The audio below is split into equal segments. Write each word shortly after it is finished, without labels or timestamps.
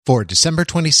For December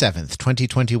 27th,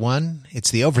 2021,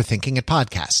 it's the Overthinking It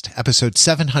podcast, episode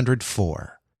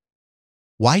 704.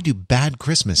 Why do bad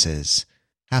Christmases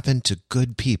happen to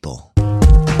good people?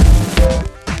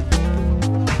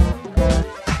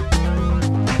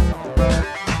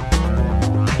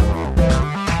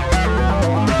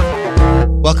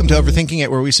 Welcome to Overthinking It,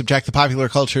 where we subject the popular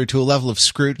culture to a level of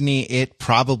scrutiny it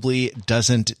probably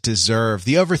doesn't deserve.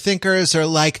 The Overthinkers are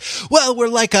like, well, we're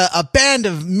like a band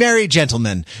of merry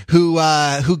gentlemen who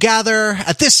gather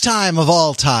at this time of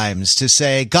all times to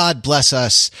say, God bless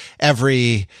us,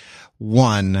 every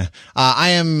one.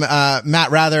 I am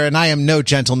Matt Rather, and I am no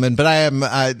gentleman, but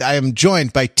I am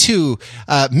joined by two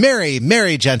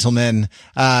merry gentlemen,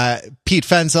 Pete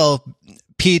Fenzel.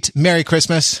 Pete, Merry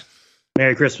Christmas.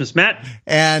 Merry Christmas, Matt.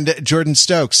 And Jordan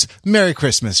Stokes. Merry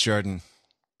Christmas, Jordan.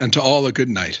 And to all a good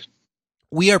night.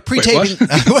 We are pre-taping.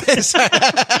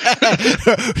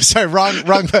 Sorry,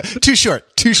 wrong. Too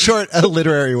short a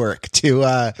literary work to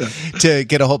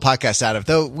get a whole podcast out of.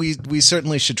 Though we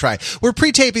certainly should try. We're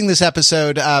pre-taping this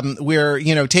episode.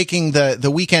 We're taking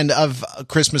the weekend of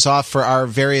Christmas off for our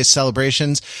various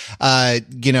celebrations.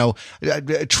 Truncated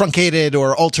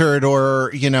or altered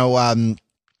or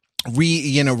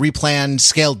replanned,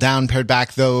 scaled down, pared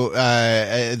back, though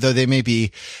they may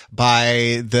be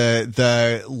by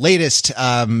the latest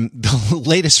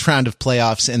round of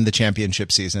playoffs in the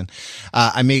championship season.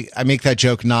 I make that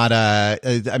joke not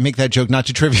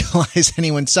to trivialize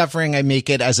anyone's suffering. I make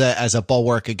it as a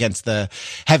bulwark against the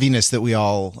heaviness that we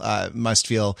all must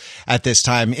feel at this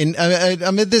time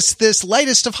amid this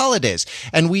lightest of holidays.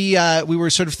 And we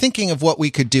were sort of thinking of what we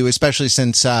could do, especially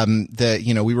since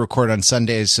we record on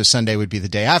Sundays, so Sunday would be the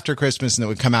day after Christmas, and it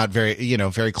would come out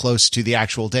very close to the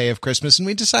actual day of Christmas. And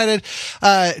we decided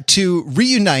to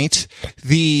reunite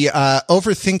the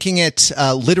Overthinking It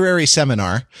literary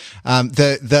seminar,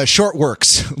 the short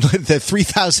works, the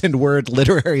 3,000 word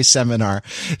literary seminar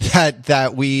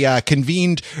that we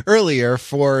convened earlier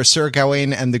for Sir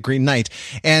Gawain and the Green Knight,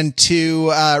 and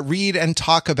to read and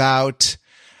talk about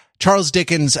Charles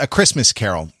Dickens' A Christmas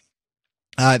Carol.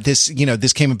 This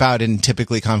came about in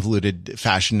typically convoluted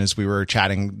fashion as we were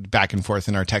chatting back and forth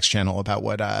in our text channel about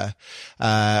what to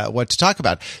talk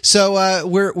about. So,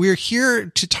 we're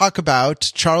here to talk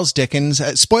about Charles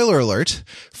Dickens, spoiler alert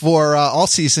for, all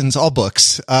seasons, all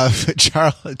books of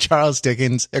Charles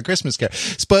Dickens, A Christmas Carol.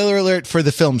 Spoiler alert for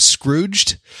the film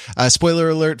Scrooged. Spoiler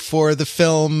alert for the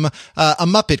film, A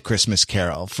Muppet Christmas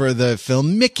Carol, for the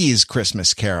film Mickey's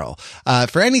Christmas Carol,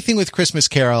 for anything with Christmas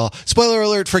Carol. Spoiler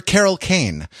alert for Carol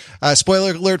Kane.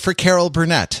 Spoiler alert for Carol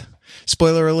Burnett.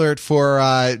 Spoiler alert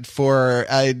for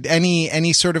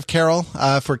any sort of carol,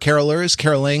 for carolers,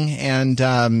 caroling, and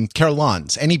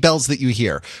carolons. Any bells that you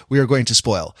hear, we are going to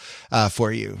spoil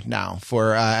for you now.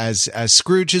 For as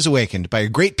Scrooge is awakened by a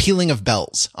great pealing of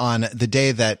bells on the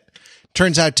day that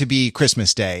turns out to be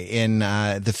Christmas Day in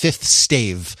the fifth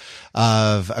stave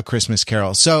of A Christmas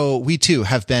Carol. So we too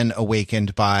have been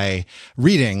awakened by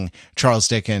reading Charles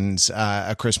Dickens'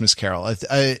 A Christmas Carol,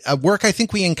 a work I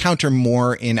think we encounter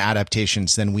more in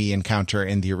adaptations than we encounter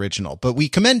in the original. But we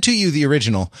commend to you the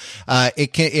original.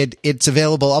 It's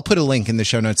available. I'll put a link in the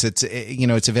show notes.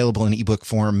 It's available in ebook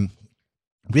form.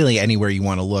 Really anywhere you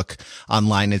want to look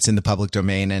online. It's in the public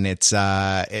domain, and it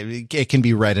can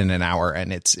be read in an hour,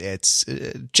 and it's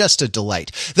just a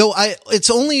delight. Though it's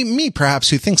only me perhaps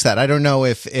who thinks that. I don't know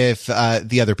if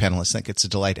the other panelists think it's a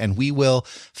delight, and we will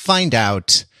find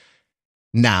out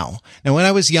now. Now, when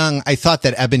I was young, I thought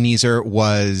that Ebenezer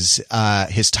was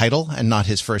his title and not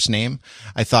his first name.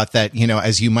 I thought that,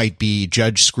 as you might be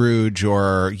Judge Scrooge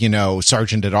or,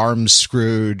 Sergeant at Arms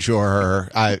Scrooge or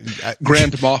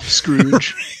Grand Moff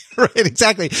Scrooge. Right,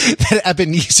 exactly. That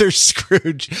Ebenezer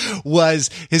Scrooge was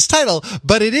his title,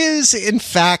 but it is, in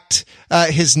fact,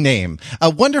 his name. A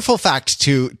wonderful fact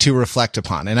to reflect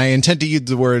upon. And I intend to use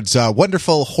the words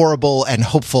wonderful, horrible, and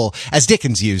hopeful as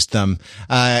Dickens used them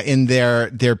in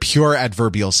their pure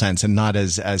adverbial sense, and not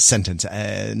as sentence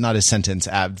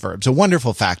adverbs. A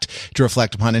wonderful fact to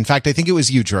reflect upon. In fact, I think it was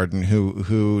you, Jordan,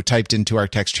 who typed into our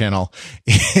text channel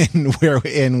where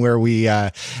we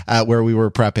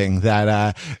were prepping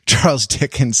that Charles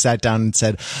Dickens sat down and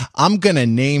said, "I'm going to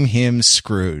name him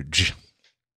Scrooge."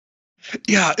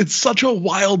 Yeah, it's such a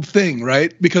wild thing,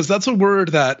 right? Because that's a word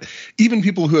that even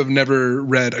people who have never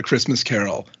read A Christmas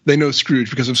Carol, they know Scrooge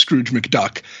because of Scrooge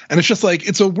McDuck. And it's just like,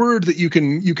 it's a word that you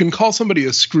can call somebody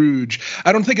a Scrooge.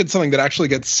 I don't think it's something that actually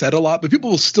gets said a lot, but people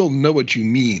will still know what you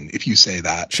mean if you say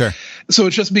that. Sure. So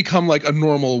it's just become like a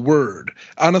normal word.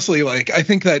 Honestly, like, I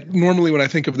think that normally when I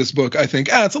think of this book, I think,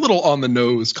 it's a little on the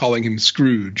nose calling him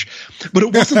Scrooge. But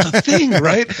it wasn't a thing,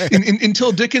 right?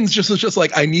 Until Dickens just was just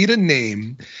like, I need a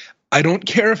name. I don't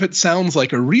care if it sounds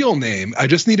like a real name. I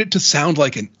just need it to sound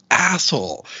like an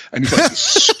asshole. And he's like,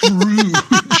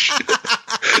 Scrooge.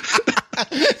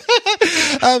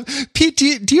 Pete,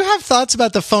 do you have thoughts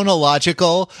about the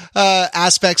phonological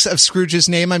aspects of Scrooge's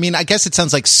name? I mean, I guess it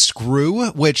sounds like screw,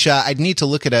 which I'd need to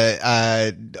look at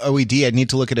a OED. I'd need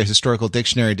to look at a historical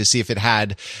dictionary to see if it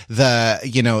had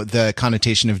the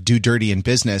connotation of do dirty in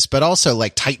business, but also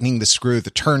like tightening the screw, the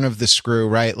turn of the screw,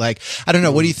 right? Like, I don't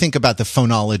know. What do you think about the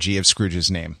phonology of Scrooge's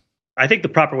name? I think the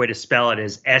proper way to spell it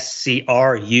is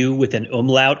SCRU with an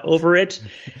umlaut over it,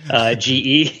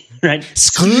 GE, right?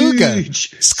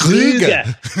 Scrooge. Scrooge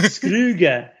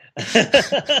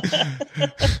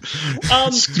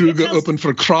open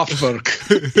for Kraftwerk.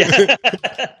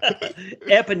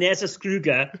 Ebenezer Scrooge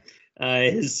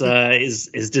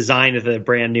is designed of the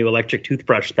brand new electric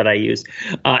toothbrush that I use.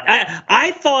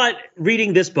 I thought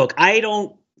reading this book, I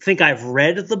don't think I've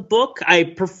read the book. I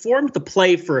performed the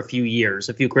play for a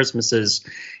few Christmases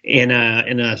in a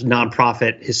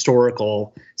nonprofit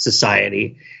historical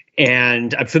society.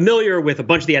 And I'm familiar with a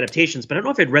bunch of the adaptations, but I don't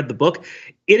know if I'd read the book.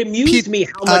 It amused me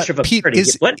how much of a parody.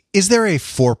 Is there a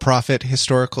for-profit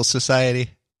historical society?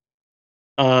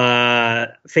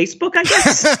 Facebook, I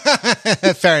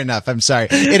guess. Fair enough. I'm sorry.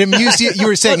 It amused you. You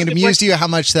were saying it amused you how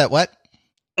much that what?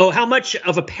 Oh, how much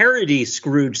of a parody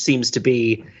Scrooge seems to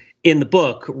be in the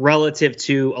book relative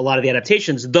to a lot of the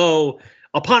adaptations, though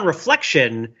upon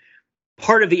reflection,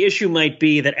 part of the issue might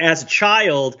be that as a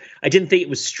child, I didn't think it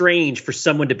was strange for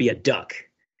someone to be a duck,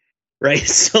 right?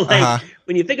 So like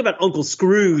when you think about Uncle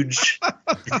Scrooge,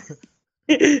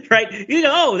 right,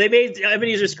 they made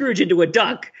Ebenezer Scrooge into a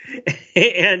duck.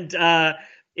 And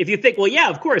if you think, well, yeah,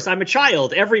 of course, I'm a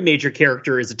child. Every major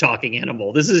character is a talking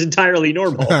animal. This is entirely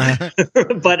normal.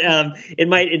 But it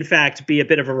might, in fact, be a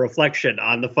bit of a reflection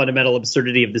on the fundamental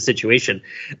absurdity of the situation.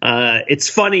 It's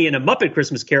funny in A Muppet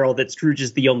Christmas Carol that Scrooge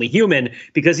is the only human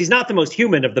because he's not the most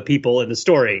human of the people in the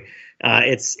story.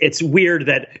 It's weird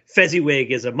that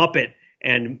Fezziwig is a Muppet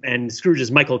and Scrooge is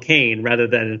Michael Caine rather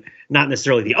than not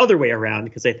necessarily the other way around,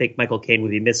 because I think Michael Caine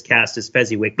would be miscast as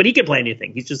Fezziwig, but he can play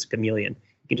anything. He's just a chameleon.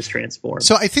 He can just transform.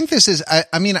 So I think this is,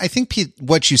 I think Pete,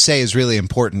 what you say is really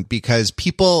important because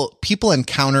people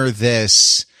encounter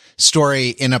this story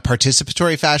in a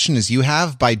participatory fashion as you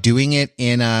have by doing it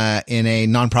in a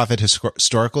nonprofit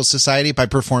historical society, by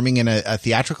performing in a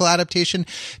theatrical adaptation.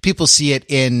 People see it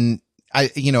in, I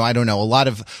don't know, a lot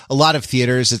of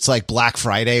theaters. It's like Black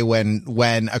Friday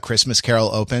when A Christmas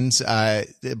Carol opens,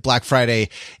 Black Friday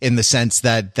in the sense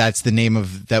that that's the name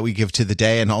that we give to the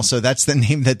day. And also that's the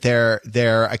name that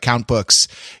their account books,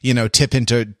 tip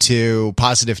into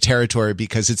positive territory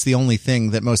because it's the only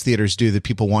thing that most theaters do that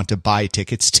people want to buy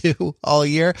tickets to all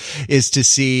year is to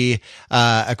see,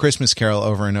 A Christmas Carol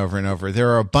over and over and over.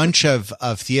 There are a bunch of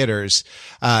theaters,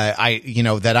 that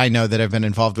I know that I've been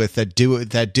involved with that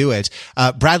do it.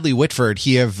 Bradley Whitford,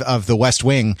 he of the West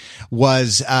Wing,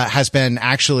 has been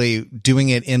actually doing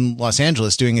it in Los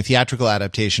Angeles, doing a theatrical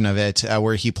adaptation of it,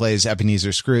 where he plays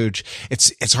Ebenezer Scrooge.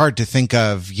 It's hard to think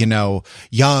of,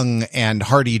 young and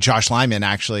hardy Josh Lyman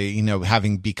actually,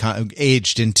 having become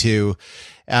aged into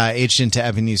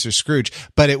Ebenezer Scrooge,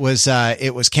 but it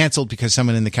was canceled because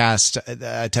someone in the cast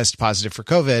tested positive for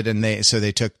COVID, and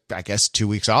they took, I guess, 2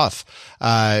 weeks off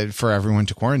for everyone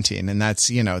to quarantine, and that's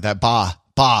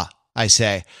that I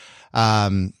say.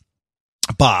 To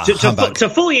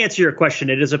fully answer your question,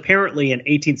 it is apparently an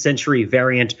 18th century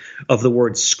variant of the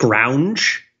word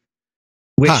scrounge,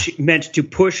 which meant to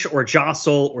push or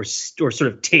jostle or sort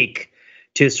of take,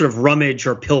 to sort of rummage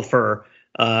or pilfer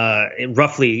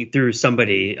roughly through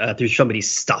somebody's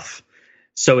stuff.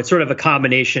 So it's sort of a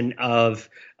combination of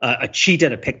a cheat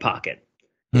and a pickpocket.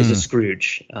 Is a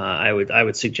Scrooge, I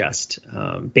would suggest,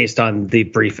 based on the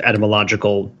brief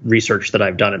etymological research that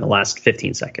I've done in the last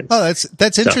 15 seconds. Oh,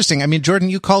 that's interesting. I mean, Jordan,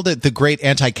 you called it the great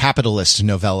anti-capitalist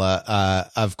novella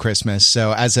of Christmas.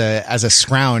 So as a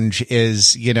scrounge,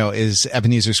 is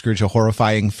Ebenezer Scrooge a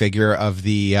horrifying figure of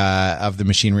the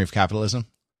machinery of capitalism?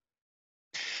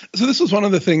 So this was one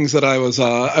of the things that I was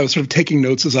sort of taking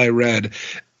notes as I read,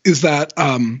 is that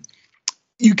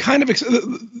you kind of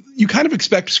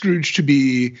expect Scrooge to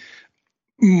be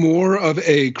more of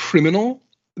a criminal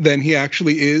than he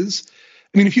actually is.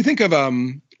 I mean, if you think of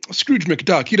Scrooge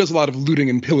McDuck, he does a lot of looting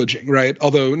and pillaging, right?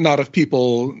 Although not of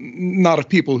people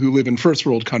who live in first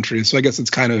world countries. So I guess it's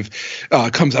kind of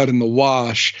comes out in the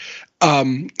wash.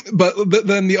 But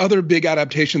then the other big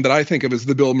adaptation that I think of is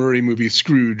the Bill Murray movie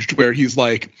Scrooged, where he's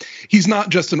not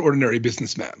just an ordinary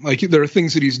businessman. Like, there are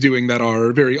things that he's doing that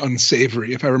are very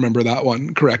unsavory, if I remember that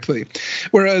one correctly.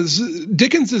 Whereas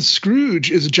Dickens's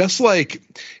Scrooge is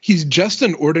he's just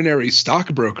an ordinary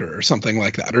stockbroker or something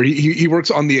like that, or he works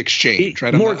on the exchange,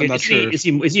 right? Mortgage. I'm not sure. Is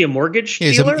he a mortgage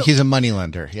dealer? He's a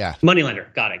moneylender. Yeah, moneylender.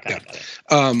 Got it.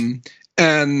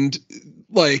 And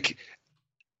like,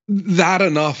 that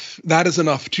is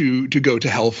enough to go to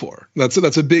hell for.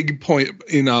 That's a big point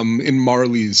in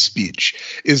Marley's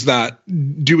speech, is that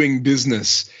doing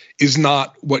business is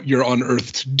not what you're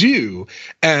unearthed to do.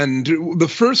 And the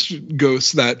first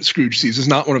ghost that Scrooge sees is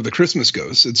not one of the Christmas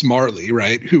ghosts. It's Marley,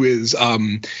 right? Who is,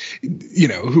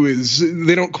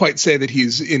 they don't quite say that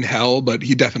he's in hell, but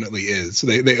he definitely is.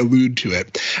 They allude to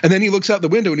it. And then he looks out the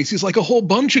window and he sees like a whole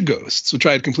bunch of ghosts, which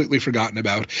I had completely forgotten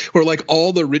about, who are like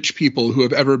all the rich people who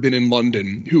have ever been in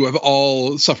London, who have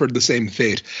all suffered the same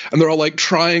fate. And they're all like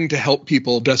trying to help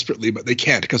people desperately, but they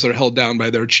can't because they're held down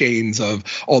by their chains of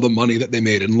all the money that they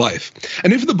made in life.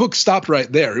 And if the book stopped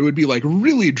right there, it would be like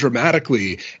really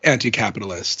dramatically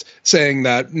anti-capitalist, saying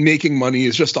that making money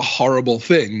is just a horrible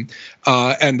thing,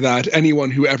 and that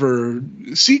anyone who ever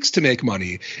seeks to make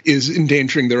money is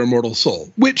endangering their immortal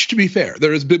soul, which, to be fair,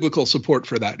 there is biblical support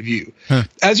for that view.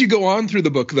 As you go on through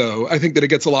the book, though, I think that it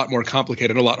gets a lot more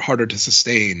complicated, a lot harder to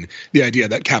sustain the idea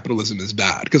that capitalism is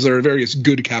bad, because there are various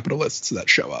good capitalists that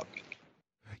show up.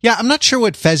 Yeah, I'm not sure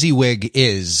what Fezziwig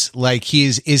is. Like,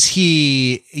 is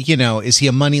he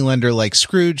a moneylender like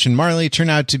Scrooge and Marley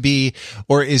turn out to be,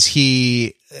 or is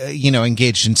he,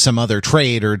 engaged in some other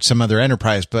trade or some other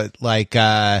enterprise? But like,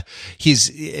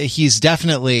 he's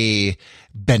definitely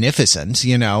beneficent,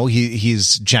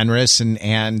 he's generous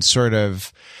and sort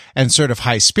of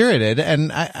high spirited.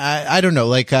 And I don't know,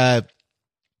 like, I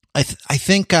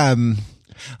think,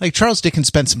 like, Charles Dickens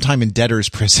spent some time in debtor's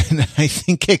prison. I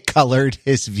think it colored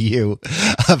his view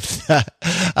of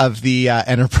the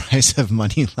enterprise of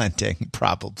money lending,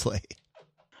 probably.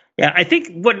 Yeah, I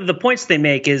think one of the points they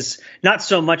make is not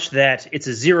so much that it's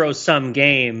a zero-sum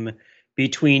game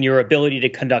between your ability to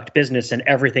conduct business and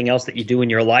everything else that you do in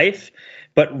your life,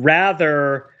 but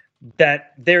rather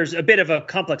that there's a bit of a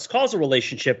complex causal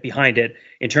relationship behind it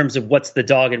in terms of what's the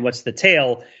dog and what's the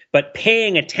tail, but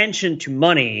paying attention to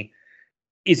money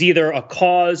is either a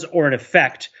cause or an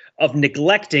effect of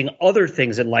neglecting other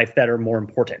things in life that are more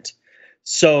important.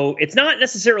 So it's not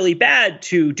necessarily bad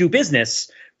to do business,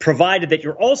 provided that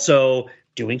you're also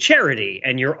doing charity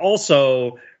and you're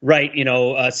also,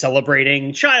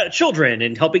 celebrating children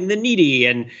and helping the needy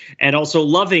and also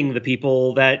loving the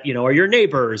people that, are your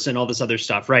neighbors and all this other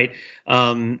stuff, right?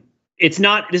 This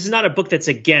is not a book that's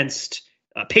against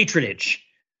patronage.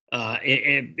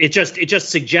 It just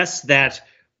suggests that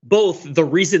both the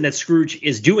reason that Scrooge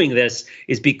is doing this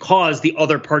is because the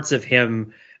other parts of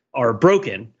him are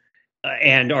broken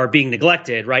and are being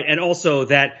neglected, right? And also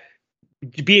that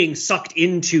being sucked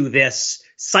into this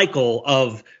cycle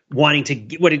of wanting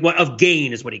to of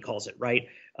gain is what he calls it, right?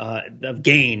 Of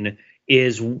gain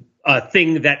is a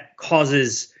thing that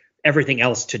causes everything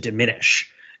else to diminish.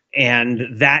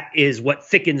 And that is what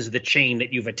thickens the chain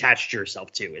that you've attached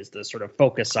yourself to, is the sort of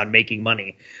focus on making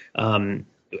money.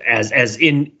 As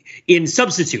in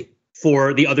substitute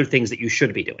for the other things that you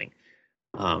should be doing.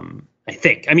 I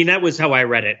think. I mean, that was how I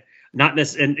read it. Not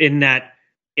this in that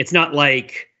it's not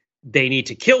like they need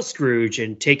to kill Scrooge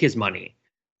and take his money,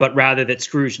 but rather that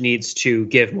Scrooge needs to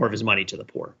give more of his money to the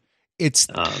poor. It's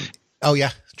oh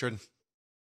yeah, Jordan.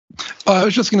 I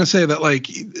was just going to say that, like,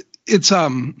 it's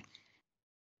the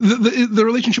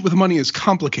relationship with money is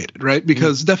complicated, right?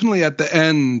 Because definitely at the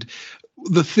end,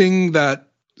 the thing that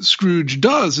Scrooge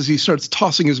does is he starts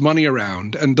tossing his money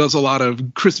around and does a lot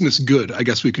of Christmas good, I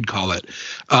guess we could call it.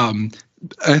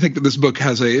 I think that this book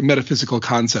has a metaphysical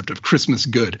concept of Christmas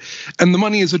good. And the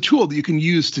money is a tool that you can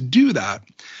use to do that.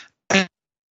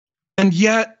 And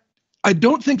yet, I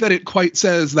don't think that it quite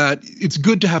says that it's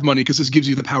good to have money because this gives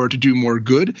you the power to do more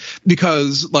good,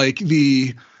 because like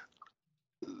you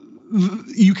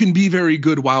can be very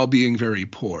good while being very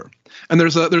poor. And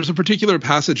there's a particular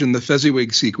passage in the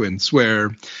Fezziwig sequence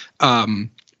where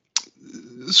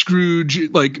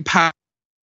Scrooge, like past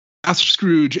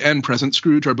Scrooge and present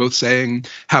Scrooge, are both saying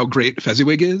how great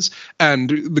Fezziwig is, and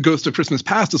the Ghost of Christmas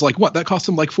Past is like, what? That cost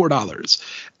him like $4.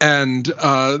 And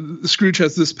Scrooge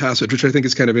has this passage, which I think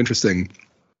is kind of interesting,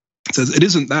 It says, "It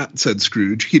isn't that," said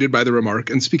Scrooge, heated by the remark,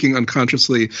 and speaking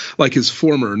unconsciously like his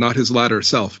former, not his latter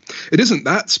self. "It isn't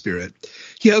that, Spirit.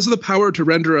 He has the power to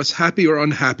render us happy or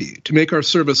unhappy, to make our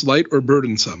service light or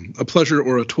burdensome, a pleasure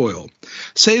or a toil.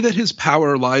 Say that his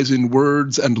power lies in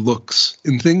words and looks,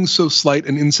 in things so slight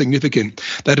and insignificant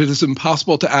that it is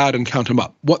impossible to add and count him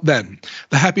up. What then?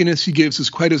 The happiness he gives is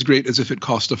quite as great as if it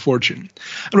cost a fortune."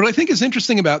 And what I think is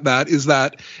interesting about that is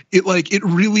that it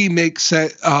really makes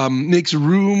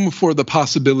room for the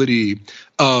possibility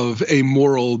of a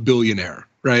moral billionaire,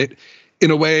 right? In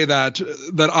a way that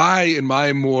I, in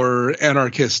my more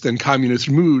anarchist and communist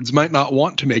moods, might not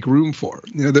want to make room for.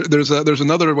 There's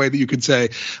another way that you could say,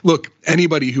 look,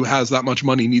 anybody who has that much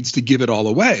money needs to give it all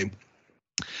away.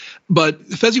 But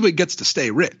Fezziwig gets to stay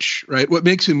rich, right? What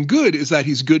makes him good is that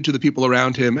he's good to the people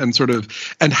around him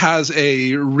and has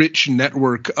a rich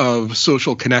network of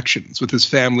social connections with his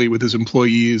family, with his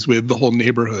employees, with the whole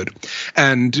neighborhood,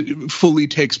 and fully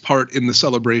takes part in the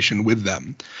celebration with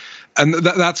them. And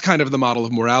that's kind of the model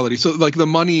of morality. So like the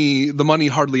money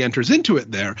hardly enters into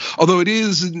it there, although it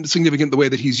is significant the way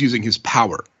that he's using his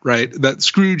power, right? That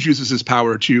Scrooge uses his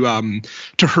power to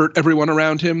hurt everyone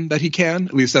around him that he can,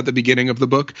 at least at the beginning of the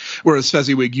book, whereas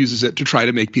Fezziwig uses it to try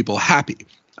to make people happy.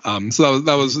 So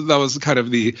that was kind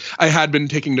of I had been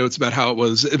taking notes about how it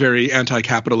was very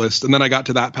anti-capitalist, and then I got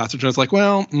to that passage and I was like,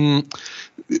 well,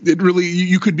 it really,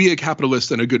 you could be a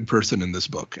capitalist and a good person in this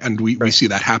book, and we see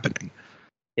that happening.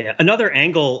 Yeah, another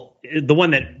angle, the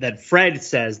one that Fred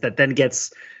says that then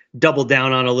gets doubled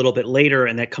down on a little bit later,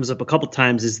 and that comes up a couple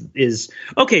times is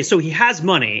okay. So he has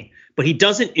money, but he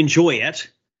doesn't enjoy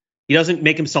it. He doesn't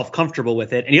make himself comfortable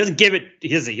with it, and he doesn't give it. He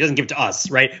doesn't give it to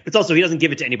us, right? But it's also he doesn't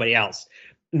give it to anybody else.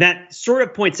 And that sort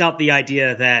of points out the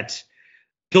idea that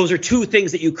those are two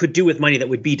things that you could do with money that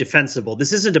would be defensible.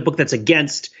 This isn't a book that's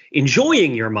against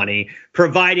enjoying your money,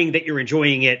 providing that you're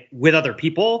enjoying it with other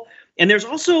people. And there's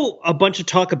also a bunch of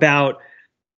talk about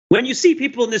when you see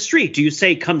people in the street, do you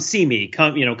say, come see me,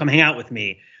 come hang out with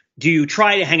me? Do you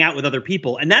try to hang out with other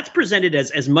people? And that's presented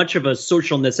as much of a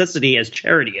social necessity as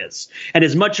charity is, and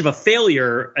as much of a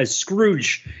failure as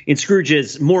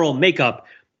Scrooge's moral makeup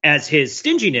as his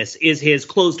stinginess is his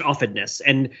closed-offedness.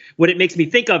 And what it makes me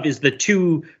think of is the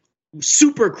two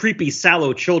super creepy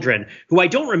sallow children who I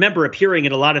don't remember appearing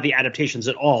in a lot of the adaptations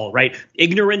at all, right?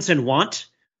 Ignorance and Want,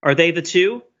 are they the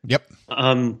two? Yep.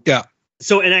 Yeah.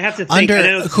 So, and I have to think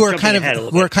who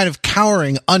are kind of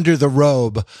cowering under the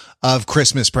robe of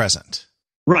Christmas Present.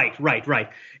 Right.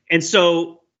 And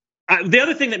so the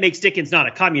other thing that makes Dickens not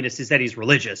a communist is that he's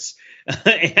religious,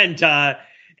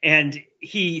 and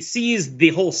he sees the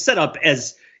whole setup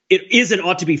as it is and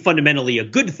ought to be fundamentally a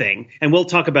good thing. And we'll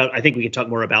talk about, I think we can talk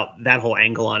more about that whole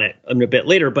angle on it a bit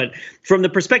later. But from the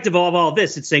perspective of all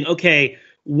this, it's saying, okay,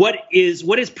 what is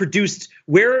produced?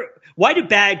 Why do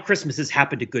bad Christmases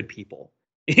happen to good people?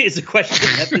 Is a question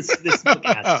that this book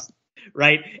asks,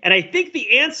 right? And I think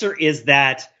the answer is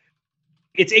that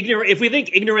it's ignorant. If we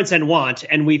think ignorance and want,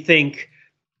 and we think,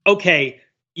 okay,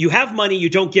 you have money, you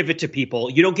don't give it to people.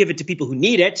 You don't give it to people who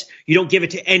need it. You don't give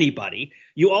it to anybody.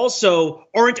 You also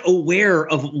aren't aware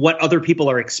of what other people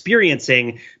are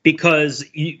experiencing because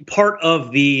part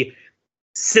of the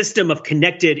system of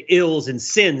connected ills and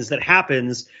sins that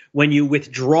happens when you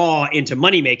withdraw into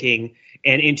money making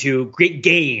and into great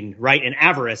gain, right, and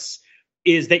avarice,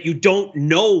 is that you don't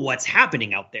know what's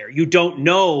happening out there. You don't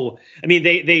know. I mean,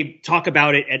 they talk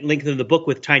about it at length in the book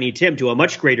with Tiny Tim to a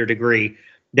much greater degree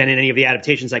than in any of the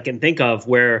adaptations I can think of,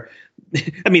 where,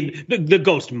 I mean, the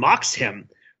ghost mocks him.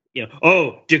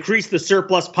 Decrease the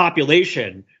surplus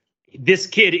population. This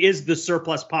kid is the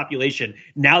surplus population.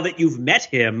 Now that you've met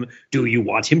him, do you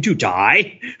want him to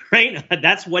die? Right?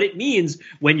 That's what it means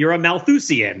when you're a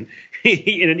Malthusian.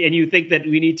 And you think that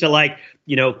we need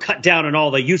to cut down on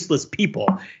all the useless people,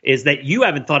 is that you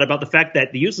haven't thought about the fact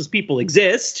that the useless people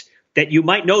exist, that you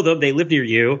might know them, they live near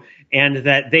you, and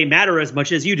that they matter as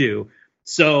much as you do.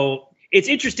 So it's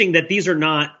interesting that these are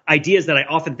not ideas that I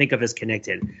often think of as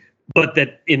connected, but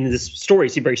that in this story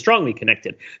seem very strongly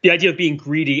connected. The idea of being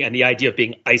greedy and the idea of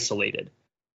being isolated,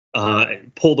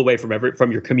 pulled away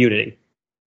from your community,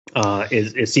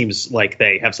 it seems like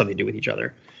they have something to do with each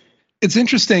other. It's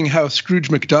interesting how Scrooge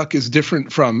McDuck is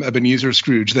different from Ebenezer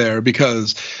Scrooge there,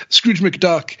 because Scrooge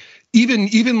McDuck,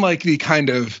 even like the kind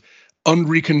of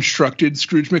unreconstructed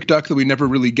Scrooge McDuck that we never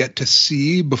really get to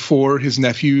see before his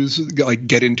nephews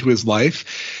get into his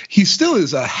life, he still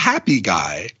is a happy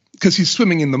guy because he's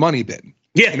swimming in the money bin.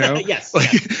 Yeah. Yes.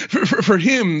 For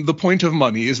him, the point of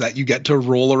money is that you get to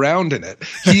roll around in it.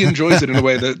 He enjoys it in a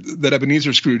way that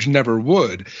Ebenezer Scrooge never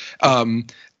would.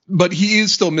 but he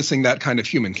is still missing that kind of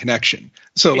human connection.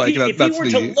 So if he were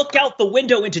to look out the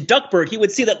window into Duckburg, he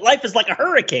would see that life is like a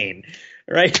hurricane,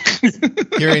 right?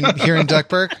 Here in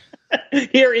Duckburg?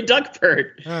 Here in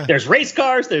Duckburg, there's race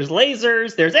cars, there's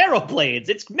lasers, there's aeroplanes.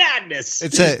 It's madness.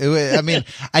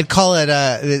 I'd call it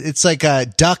it's like a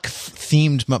duck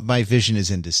themed. My vision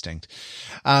is indistinct.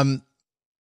 Yeah.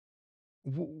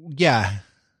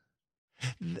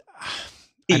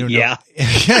 I don't know.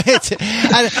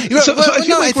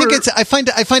 I find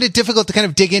it difficult to kind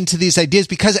of dig into these ideas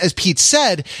because, as Pete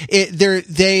said,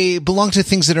 they belong to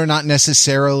things that are not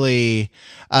necessarily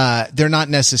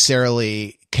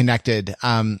connected.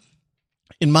 But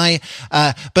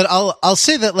I'll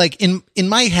say that, like, in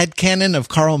my headcanon of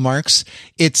Karl Marx,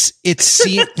 it's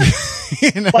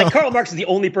like Karl Marx is the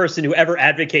only person who ever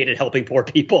advocated helping poor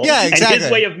people. Yeah,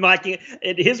 exactly.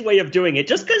 And his way of doing it,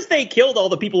 just because they killed all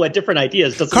the people who had different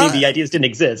ideas doesn't mean the ideas didn't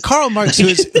exist. Karl Marx, who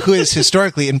is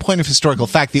historically, in point of historical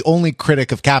fact, the only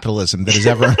critic of capitalism that has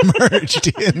ever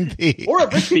emerged or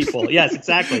of rich people. Yes,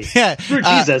 exactly. Yeah. Scrooge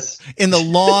Jesus.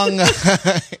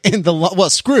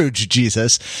 Scrooge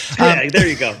Jesus. Yeah, there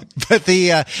you go. But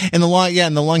in the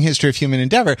long history of human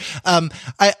endeavor,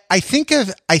 I think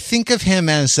of him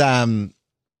as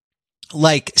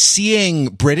like seeing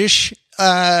the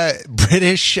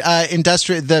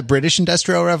British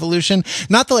Industrial Revolution,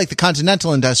 not the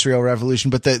Continental Industrial Revolution,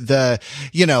 but the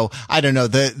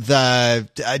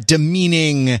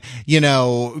demeaning,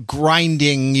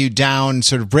 grinding you down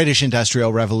sort of British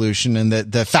Industrial Revolution, and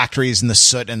the factories and the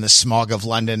soot and the smog of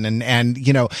London, and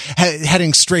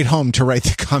heading straight home to write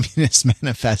the Communist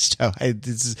Manifesto.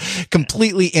 This is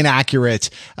completely inaccurate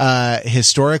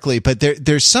historically, but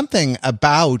there's something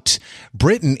about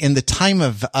Britain in the time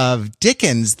of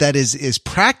Dickens that is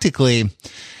practically,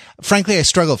 frankly, I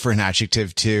struggle for an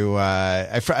adjective to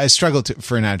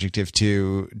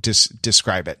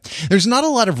describe it. There's not a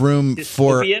lot of room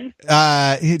for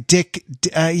Dick.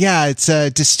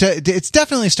 It's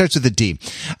definitely starts with a D.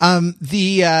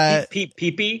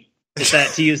 Pee-pee? Is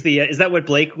that to use is that what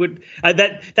Blake would,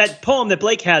 that poem that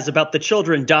Blake has about the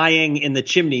children dying in the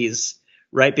chimneys,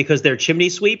 right? Because they're chimney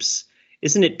sweeps.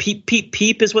 Isn't it peep, peep,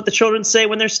 peep is what the children say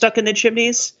when they're stuck in the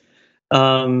chimneys?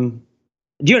 Do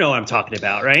you know what I'm talking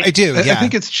about, right? I do. Yeah. I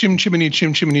think it's chim chimney,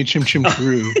 chim chimney, chim chim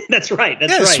crew. That's right.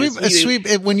 That's right. A sweep.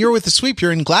 When you're with the sweep,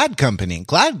 you're in glad company.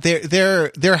 Glad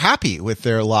they're happy with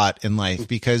their lot in life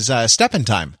because stepping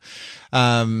time.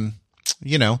 There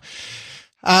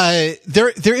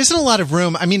isn't a lot of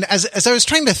room. I mean, as I was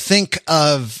trying to think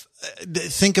of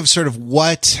sort of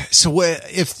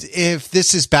if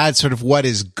this is bad, sort of what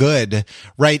is good,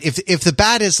 right? If the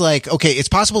bad is like, okay, it's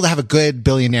possible to have a good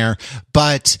billionaire,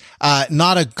 but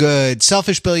not a good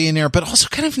selfish billionaire, but also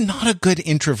kind of not a good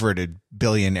introverted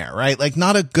billionaire, right? Like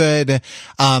not a good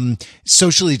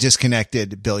socially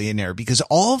disconnected billionaire, because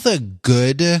all the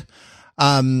good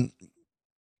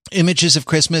images of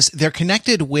Christmas, they're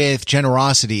connected with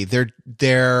generosity.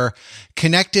 They're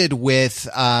connected with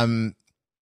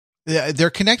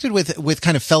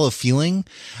kind of fellow feeling,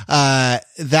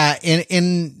 that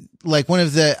in like one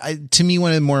of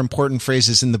the more important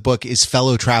phrases in the book is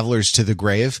fellow travelers to the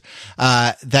grave.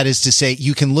 That is to say,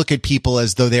 you can look at people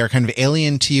as though they are kind of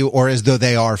alien to you, or as though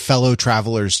they are fellow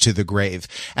travelers to the grave.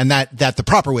 And that the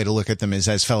proper way to look at them is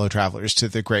as fellow travelers to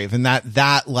the grave. And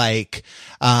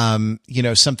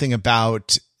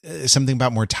something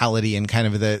about mortality and kind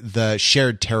of the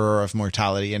shared terror of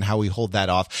mortality and how we hold that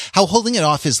off. How holding it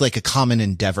off is like a common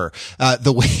endeavor.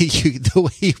 The way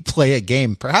you play a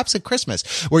game, perhaps at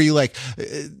Christmas, where you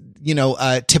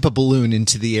tip a balloon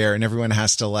into the air and everyone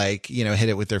has to hit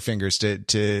it with their fingers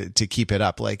to keep it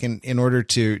up. Like in order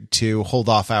to hold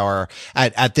off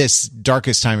at this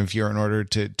darkest time of year, in order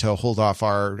to hold off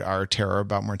our terror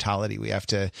about mortality, we have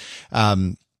to,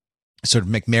 sort of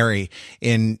make merry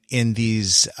in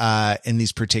these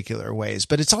particular ways.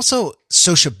 But it's also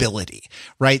sociability,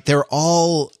 right? They're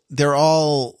all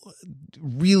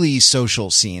really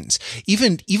social scenes.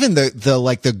 Even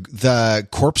the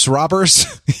corpse robbers,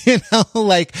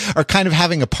 are kind of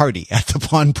having a party at the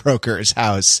pawnbroker's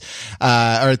house,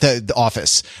 or at the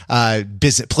office,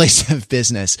 place of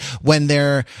business when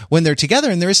they're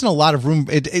together. And there isn't a lot of room.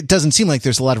 It doesn't seem like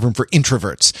there's a lot of room for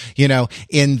introverts,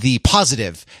 in the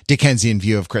positive Dickensian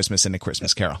view of Christmas in A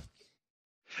Christmas Carol.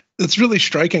 It's really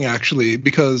striking, actually,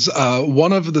 because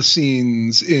one of the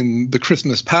scenes in the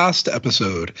Christmas Past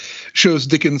episode shows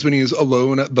Dickens when he's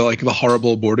alone at the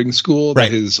horrible boarding school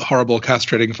that his horrible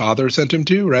castrating father sent him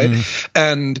to, right? Mm-hmm.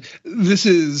 And this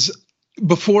is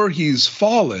before he's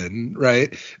fallen,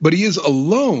 right? But he is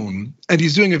alone, and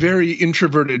he's doing a very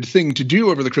introverted thing to do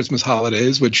over the Christmas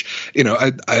holidays, which,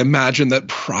 I imagine that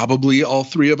probably all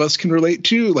three of us can relate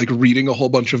to, like reading a whole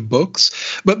bunch of books.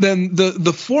 But then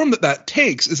the form that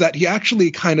takes is that he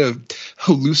actually kind of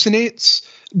hallucinates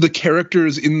the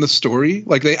characters in the story,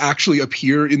 like they actually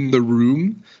appear in the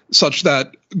room such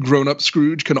that grown-up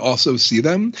Scrooge can also see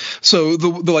them. So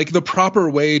the proper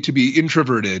way to be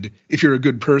introverted, if you're a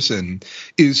good person,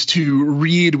 is to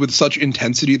read with such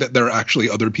intensity that there are actually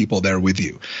other people there with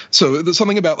you. So there's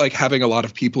something about like having a lot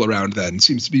of people around then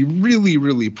seems to be really,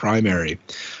 really primary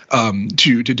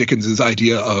to Dickens's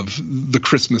idea of the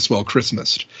Christmas well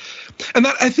Christmased. And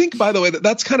that, I think, by the way,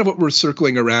 that's kind of what we're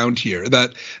circling around here,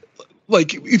 that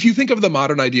like, if you think of the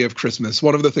modern idea of Christmas,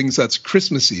 one of the things that's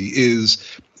Christmassy is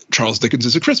Charles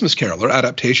Dickens' A Christmas Carol, or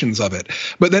adaptations of it.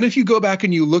 But then if you go back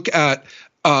and you look at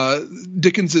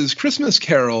Dickens' Christmas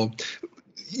Carol,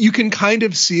 you can kind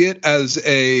of see it as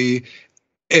a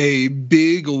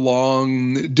big,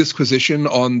 long disquisition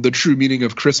on the true meaning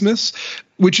of Christmas,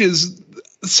 which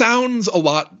sounds a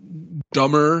lot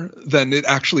dumber than it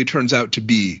actually turns out to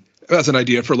be, as an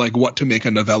idea for like what to make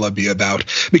a novella be about,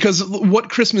 because what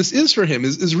Christmas is for him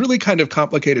is really kind of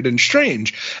complicated and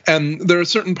strange. And there are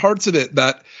certain parts of it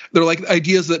that they're like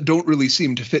ideas that don't really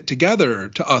seem to fit together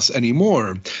to us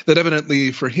anymore, that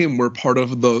evidently for him were part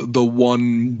of the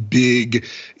one big,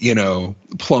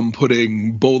 plum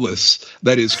pudding bolus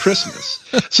that is Christmas.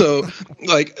 So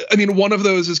like, I mean, one of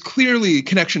those is clearly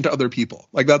connection to other people.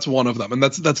 Like that's one of them. And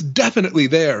that's definitely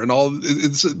there, and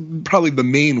it's probably the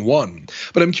main one.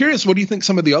 But I'm curious, what do you think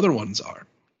some of the other ones are?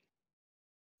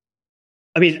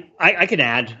 I mean,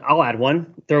 I'll add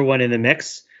one, throw one in the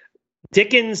mix.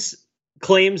 Dickens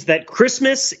claims that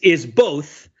Christmas is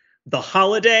both the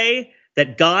holiday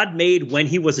that God made when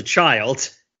he was a child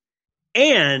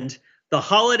and the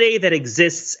holiday that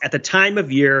exists at the time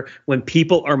of year when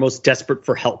people are most desperate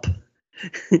for help.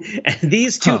 And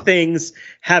these two things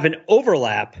have an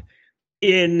overlap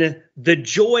in the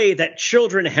joy that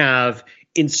children have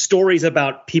in stories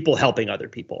about people helping other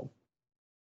people.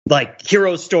 Like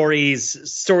hero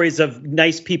stories of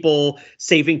nice people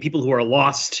saving people who are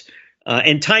lost.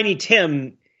 And Tiny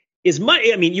Tim is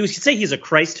you could say he's a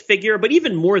Christ figure, but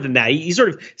even more than that, he sort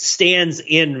of stands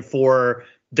in for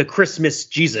the Christmas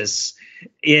Jesus,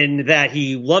 in that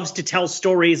he loves to tell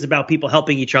stories about people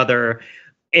helping each other.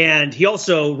 And he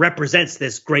also represents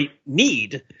this great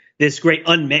need, this great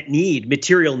unmet need,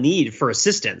 material need for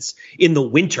assistance in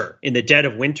the dead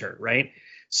of winter, right?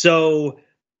 So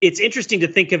it's interesting to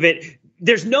think of it.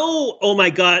 There's no, oh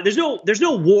my God, there's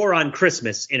no war on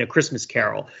Christmas in A Christmas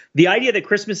Carol. The idea that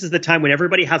Christmas is the time when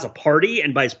everybody has a party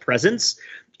and buys presents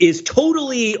is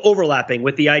totally overlapping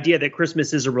with the idea that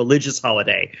Christmas is a religious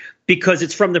holiday, because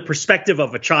it's from the perspective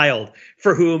of a child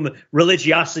for whom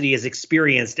religiosity is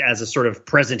experienced as a sort of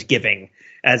present giving,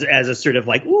 as a sort of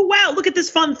like, oh, wow, look at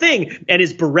this fun thing, and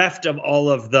is bereft of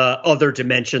all of the other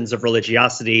dimensions of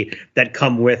religiosity that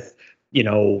come with,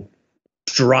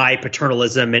 dry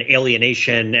paternalism and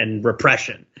alienation and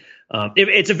repression.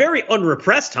 It's a very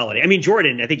unrepressed holiday. I mean,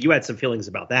 Jordan, I think you had some feelings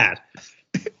about that.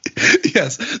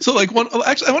 Yes. So like I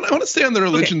want to stay on the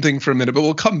religion thing for a minute, but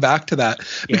we'll come back to that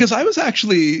because I was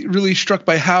actually really struck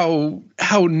by how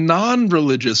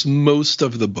non-religious most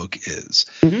of the book is.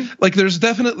 Mm-hmm. Like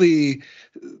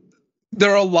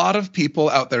there are a lot of people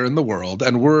out there in the world,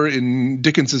 and were in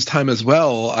Dickens's time as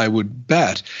well, I would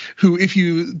bet, who if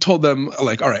you told them,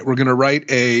 like, all right, we're going to write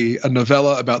a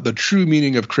novella about the true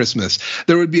meaning of Christmas,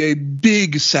 there would be a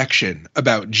big section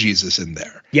about Jesus in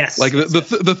there. Yes. Like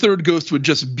the third ghost would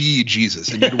just be Jesus,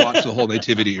 and you'd watch the whole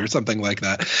nativity or something like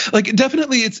that. Like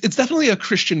definitely, it's definitely a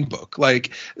Christian book.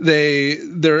 Like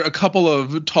there are a couple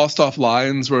of tossed off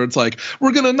lines where it's like,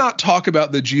 we're going to not talk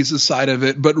about the Jesus side of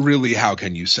it, but really, how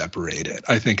can you separate it,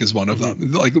 I think is one of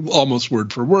them, like almost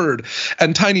word for word.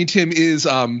 And Tiny Tim is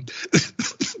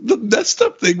the messed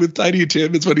up thing with Tiny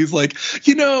Tim is when he's like,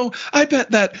 I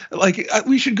bet that like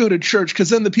we should go to church because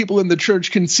then the people in the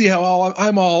church can see how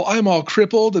I'm all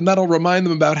crippled, and that'll remind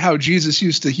them about how Jesus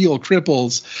used to heal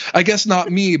cripples. I guess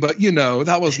not me, but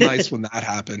that was nice when that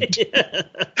happened.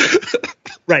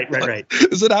 Right.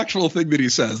 It's an actual thing that he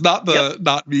says, not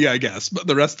me, I guess, but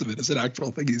the rest of it is an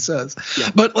actual thing he says.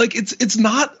 Yeah. But like it's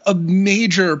not a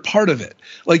major part of it.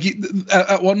 Like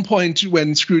at one point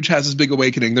when Scrooge has his big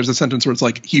awakening, there's a sentence where it's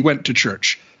like he went to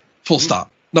church, full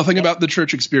stop. Nothing about the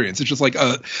church experience. It's just like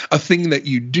a thing that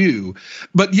you do.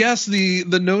 But yes, the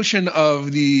notion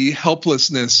of the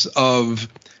helplessness of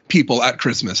people at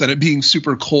Christmas, and it being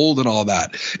super cold and all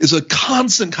that is a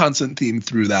constant theme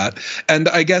through that. And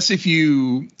I guess if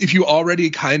you already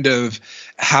kind of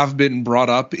have been brought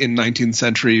up in 19th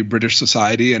century British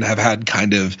society and have had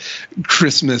kind of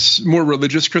Christmas, more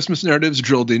religious Christmas narratives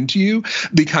drilled into you,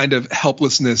 the kind of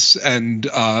helplessness and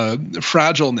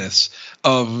fragileness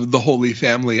of the Holy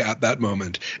Family at that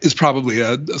moment is probably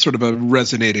a sort of a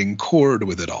resonating chord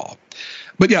with it all.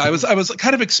 But yeah, I was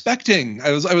kind of expecting,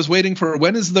 I was waiting for,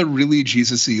 when is the really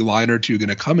Jesus-y line or two going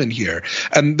to come in here?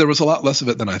 And there was a lot less of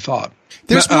it than I thought.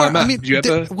 There's more. Matt, I mean, do you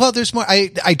have well, there's more.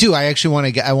 I do. I actually want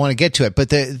to get to it,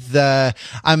 but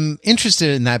I'm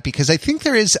interested in that because I think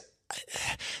there's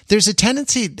a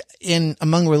tendency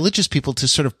among religious people to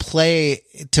sort of play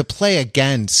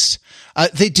against.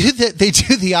 They do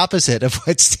the opposite of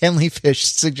what Stanley Fish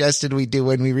suggested we do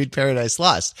when we read Paradise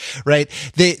Lost, right?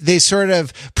 They sort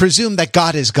of presume that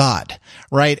God is God,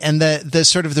 right? And the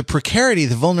sort of the precarity,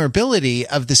 the vulnerability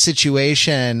of the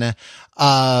situation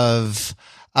of,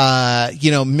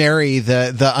 Mary,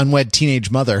 the unwed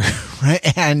teenage mother,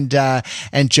 right? And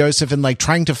Joseph, and like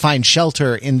trying to find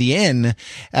shelter in the inn,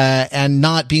 and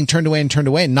not being turned away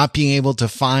and not being able to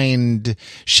find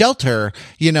shelter,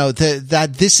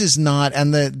 that this is not,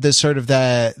 and the sort of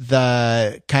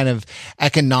the kind of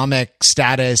economic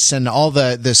status and all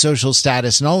the social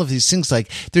status and all of these things, like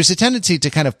there's a tendency to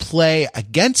kind of play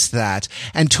against that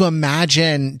and to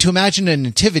imagine a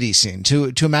nativity scene,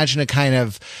 to imagine a kind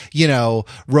of,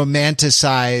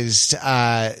 romanticized,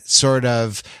 sort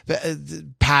of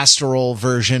pastoral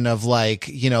version of like,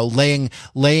 laying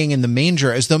in the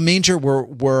manger, as though manger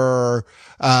were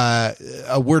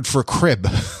a word for crib,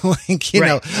 like,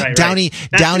 downy,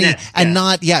 bassinet, and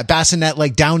not, bassinet,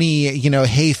 like downy,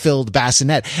 hay-filled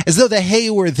bassinet, as though the hay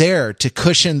were there to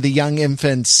cushion the young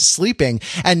infants sleeping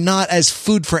and not as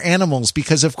food for animals,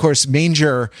 because of course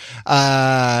manger,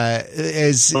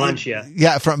 is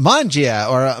mangia. From mangia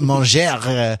or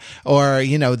manger, or,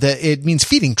 it means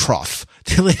feeding trough.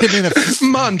 To live in a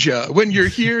manja, when you're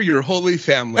here, your Holy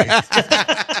Family. That's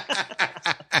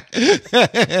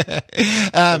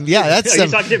Are you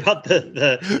talking about the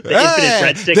infinite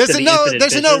breadsticks?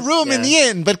 There's no room in the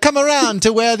inn, but come around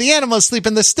to where the animals sleep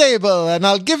in the stable, and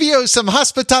I'll give you some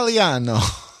hospitaliano.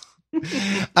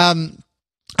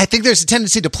 I think there's a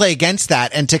tendency to play against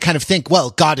that and to kind of think, well,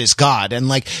 God is God, and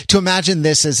like to imagine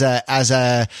this as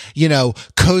a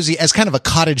cozy, as kind of a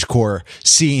cottagecore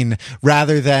scene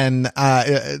rather than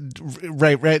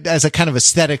right as a kind of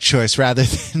aesthetic choice rather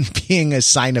than being a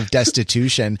sign of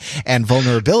destitution and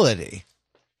vulnerability.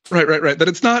 Right.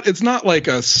 That it's not like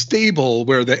a stable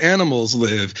where the animals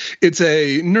live. It's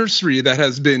a nursery that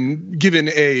has been given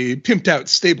a pimped out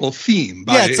stable theme.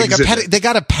 It's like they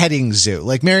got a petting zoo.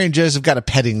 Like Mary and Joseph got a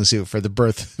petting zoo for the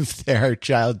birth of their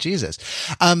child Jesus.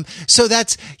 So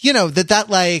that's,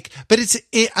 but it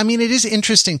is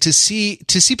interesting to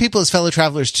see people as fellow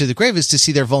travelers to the grave, is to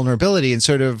see their vulnerability and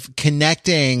sort of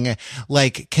connecting,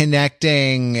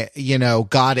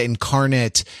 God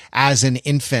incarnate as an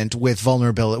infant with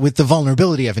the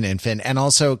vulnerability of an infant, and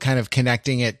also kind of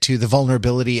connecting it to the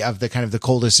vulnerability of the kind of the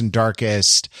coldest and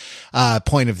darkest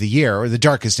point of the year, or the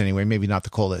darkest anyway, maybe not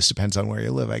the coldest, depends on where you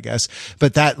live, I guess.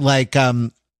 But that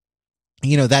that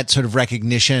sort of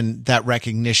recognition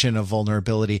of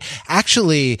vulnerability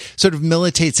actually sort of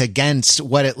militates against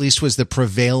what at least was the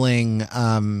prevailing,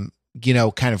 kind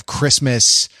of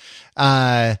Christmas,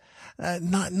 not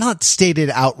stated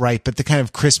outright, but the kind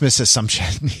of Christmas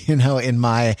assumption, in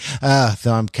my,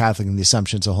 though I'm Catholic and the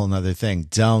assumption's a whole nother thing.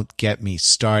 Don't get me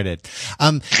started.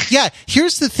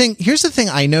 Here's the thing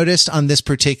I noticed on this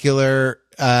particular,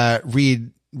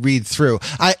 read through.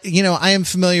 I am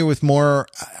familiar with more.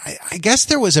 I guess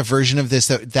there was a version of this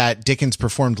that Dickens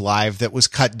performed live that was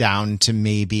cut down to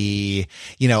maybe,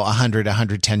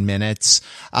 110 minutes.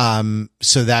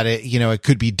 So that it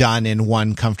could be done in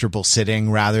one comfortable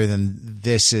sitting rather than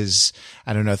this is,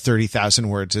 30,000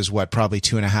 words is probably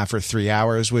 2.5 or 3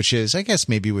 hours, which is, I guess,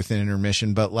 maybe with an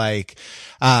intermission, but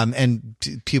and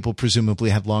people presumably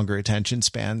had longer attention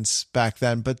spans back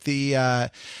then. But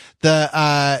there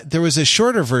was a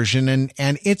shorter version,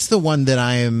 and it's the one that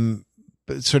I am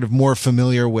sort of more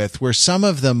familiar with, where some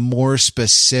of the more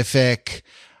specific,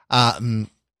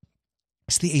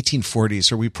 it's the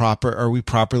 1840s. Are we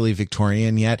properly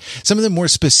Victorian yet? Some of the more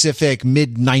specific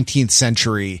mid 19th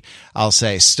century, I'll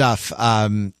say, stuff,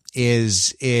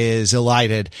 is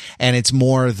elided, and it's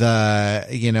more the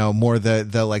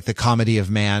like the comedy of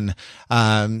man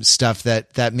stuff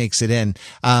that makes it in.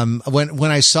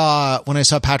 When I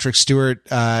saw Patrick Stewart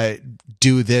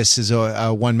do this as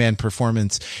a one-man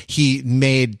performance, he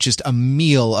made just a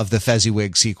meal of the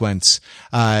Fezziwig sequence,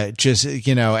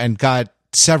 and got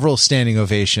several standing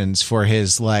ovations for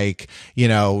his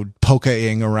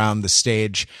polka-ing around the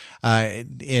stage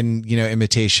in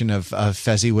imitation of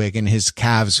Fezziwig and his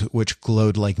calves, which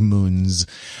glowed like moons.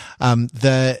 And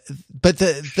then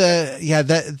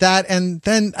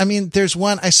I mean, there's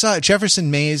one I saw,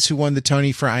 Jefferson Mays, who won the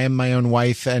Tony for I Am My Own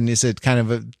Wife, and is a kind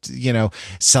of a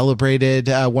celebrated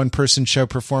one person show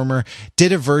performer,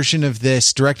 did a version of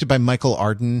this directed by Michael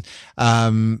Arden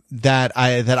that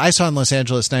I saw in Los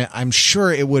Angeles, and I'm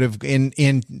sure it would have in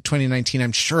 2019.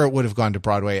 I'm sure it would have gone to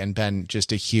Broadway and been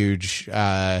just a huge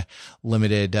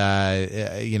limited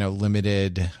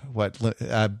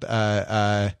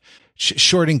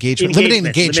short engagement. Limited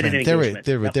engagement.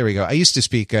 There we go. I used to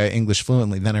speak English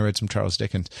fluently. Then I read some Charles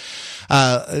Dickens.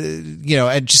 And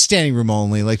just standing room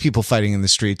only, like people fighting in the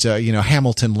streets.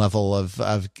 Hamilton level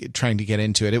of trying to get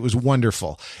into it. It was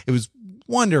wonderful.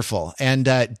 And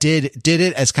did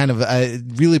it as kind of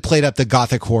really played up the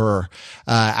gothic horror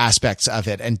aspects of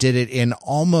it, and did it in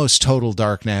almost total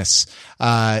darkness,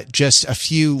 just a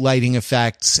few lighting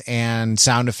effects and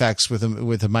sound effects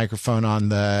with a microphone on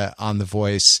the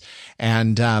voice,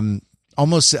 and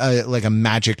almost like a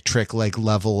magic trick like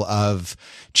level of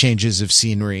changes of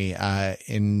scenery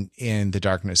in the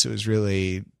darkness. It was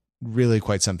really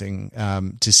quite something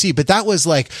to see. But that was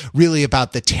like really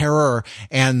about the terror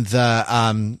and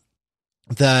the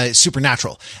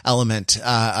supernatural element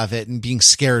of it, and being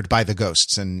scared by the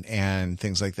ghosts and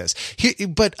things like this.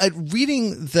 But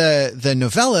reading the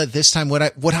novella this time,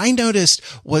 what I noticed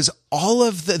was all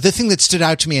of the thing that stood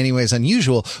out to me anyways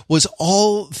unusual was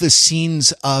all the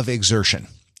scenes of exertion.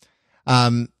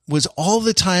 Was all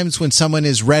the times when someone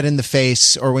is red in the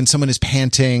face, or when someone is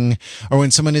panting, or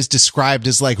when someone is described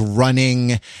as like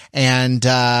running, and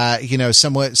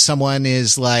someone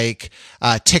is like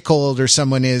tickled, or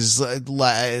someone is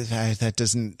that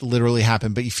doesn't literally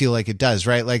happen, but you feel like it does,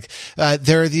 right? Like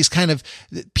there are these kind of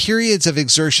periods of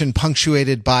exertion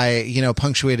punctuated by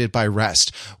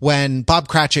rest. When Bob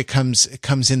Cratchit comes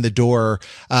in the door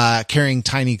carrying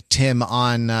Tiny Tim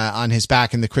on his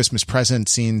back in the Christmas present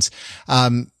scenes,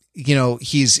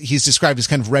 he's described as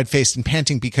kind of red-faced and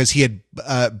panting because he had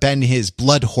been his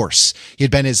blood horse. He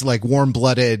had been his like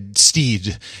warm-blooded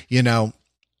steed,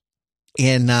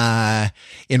 in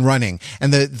running.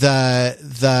 And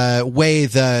the way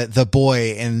the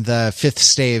boy in the fifth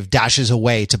stave dashes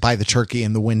away to buy the turkey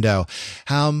in the window.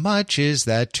 How much is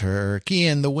that turkey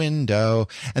in the window?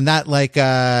 And that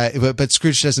but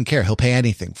Scrooge doesn't care. He'll pay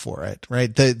anything for it,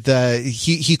 right?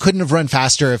 He couldn't have run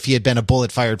faster if he had been a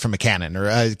bullet fired from a cannon, or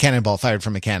a cannonball fired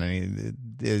from a cannon,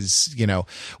 is,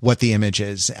 what the image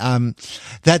is.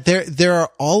 That there are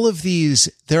all of these,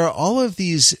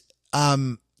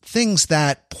 things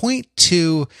that point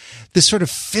to this sort of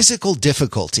physical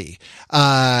difficulty,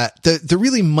 the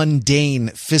really mundane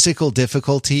physical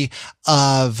difficulty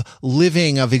of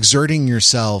living, of exerting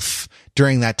yourself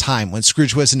during that time when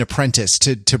Scrooge was an apprentice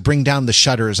to bring down the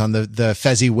shutters on the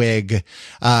Fezziwig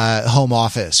home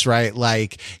office, right?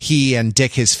 Like he and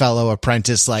Dick, his fellow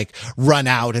apprentice, like run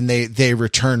out and they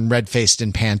return red-faced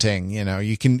and panting.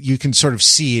 You can sort of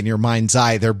see in your mind's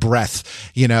eye their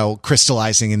breath,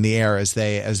 crystallizing in the air as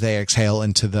they exhale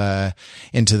into the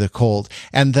cold.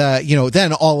 And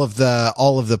then all of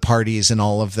the parties and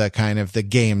all of the kind of the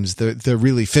games, the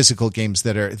really physical games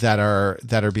that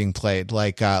are being played,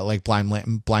 like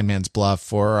Blind Man's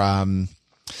Bluff, or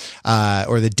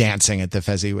the dancing at the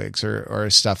Fezziwigs, or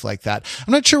stuff like that.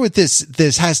 I'm not sure what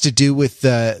this has to do with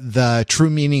the true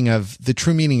meaning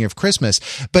of Christmas,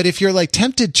 but if you're like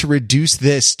tempted to reduce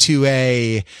this to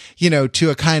a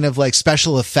kind of like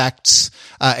special effects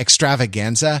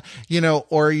extravaganza,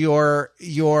 or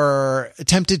you're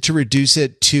tempted to reduce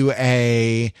it to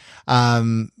a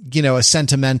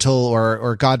sentimental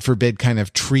or God forbid kind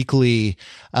of treacly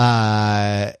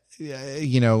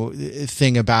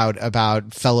thing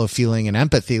about fellow feeling and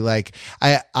empathy. Like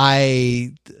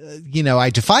I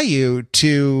defy you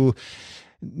to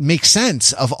make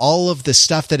sense of all of the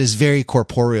stuff that is very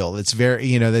corporeal. That's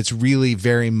very, that's really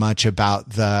very much about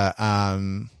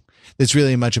the It's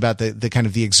really much about the kind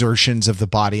of the exertions of the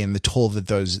body and the toll that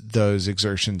those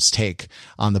exertions take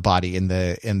on the body in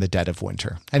the dead of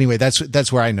winter. Anyway,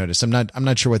 that's where I noticed. I'm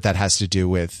not sure what that has to do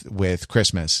with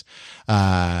Christmas.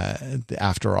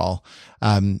 After all,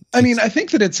 I mean, I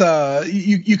think that it's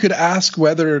you could ask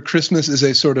whether Christmas is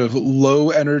a sort of low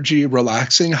energy,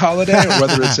 relaxing holiday, or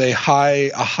whether it's a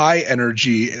high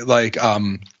energy, like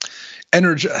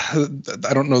energy.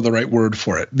 I don't know the right word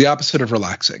for it. The opposite of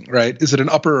relaxing, right? Is it an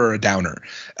upper or a downer?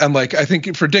 And like, I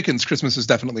think for Dickens, Christmas is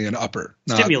definitely an upper,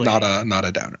 not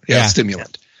a downer. Yeah,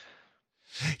 stimulant.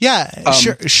 Yeah,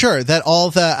 sure. That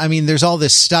there's all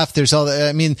this stuff. There's all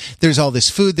this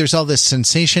food. There's all this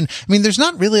sensation. I mean, there's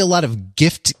not really a lot of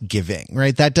gift giving,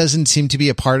 right? That doesn't seem to be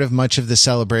a part of much of the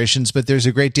celebrations, but there's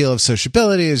a great deal of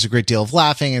sociability. There's a great deal of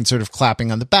laughing and sort of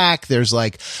clapping on the back. There's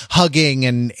like hugging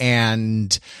and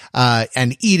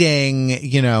eating,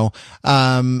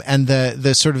 and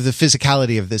the sort of the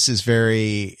physicality of this is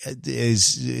very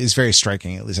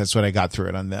striking. At least that's what I got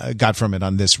from it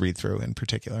on this read through in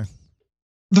particular.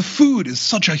 The food is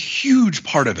such a huge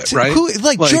part of it, right?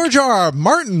 Like George R.R.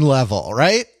 Martin level,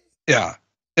 right? Yeah.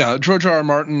 George R.R.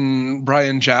 Martin,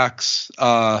 Brian Jacks,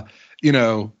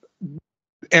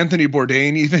 Anthony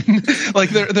Bourdain, even like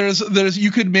there's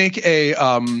you could make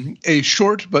a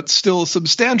short but still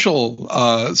substantial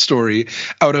story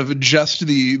out of just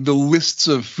the lists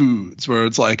of foods, where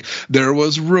it's like there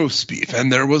was roast beef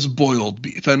and there was boiled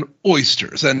beef and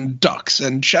oysters and ducks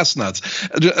and chestnuts,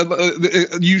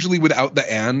 usually without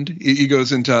the and. He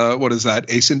goes into, what is that,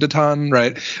 asyndeton,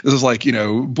 right? This is like,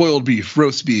 boiled beef,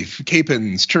 roast beef,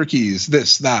 capons, turkeys,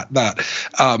 this, that,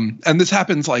 and this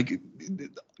happens like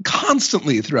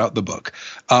constantly throughout the book.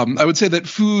 I would say that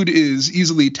food is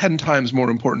easily 10 times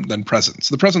more important than presents.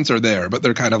 The presents are there, but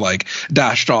they're kind of like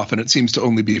dashed off, and it seems to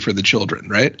only be for the children,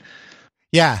 right?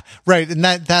 Yeah, right. And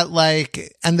and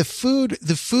the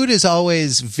food is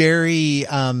always very,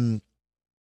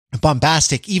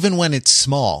 bombastic, even when it's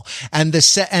small. And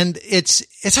it's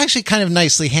actually kind of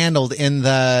nicely handled in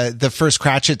the first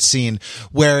Cratchit scene,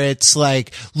 where it's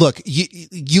like, look,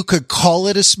 you could call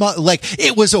it a small, like,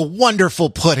 it was a wonderful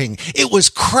pudding. It was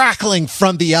crackling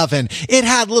from the oven. It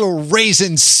had little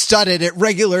raisins studded at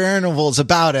regular intervals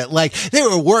about it. Like, they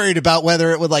were worried about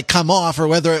whether it would like come off or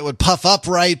whether it would puff up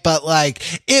right, but like,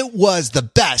 it was the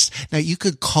best. Now, you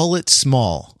could call it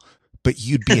small, but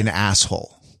you'd be an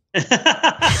asshole. A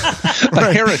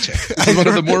heretic. This is one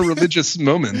of the more religious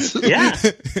moments. Yeah.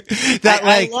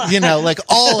 Like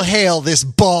all hail this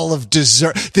ball of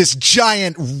dessert, this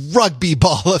giant rugby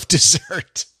ball of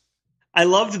dessert. I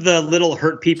loved the little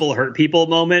hurt people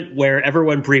moment where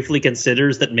everyone briefly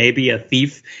considers that maybe a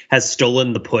thief has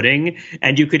stolen the pudding.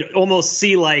 And you could almost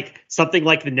see like something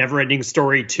like the Neverending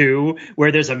Story 2,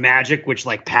 where there's a magic which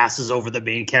like passes over the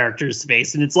main character's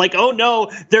face. And it's like, oh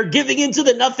no, they're giving into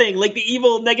the nothing. Like the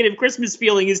evil negative Christmas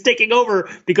feeling is taking over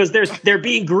because they're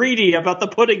being greedy about the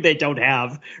pudding they don't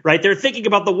have, right? They're thinking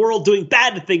about the world doing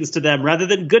bad things to them rather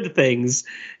than good things.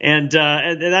 And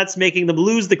that's making them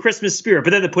lose the Christmas spirit. But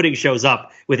then the pudding shows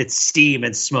up with its steam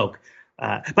and smoke.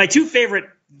 My two favorite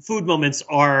food moments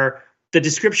are the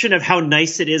description of how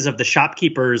nice it is of the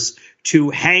shopkeepers to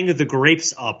hang the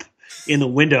grapes up in the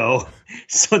window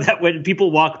so that when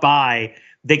people walk by,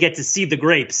 they get to see the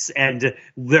grapes and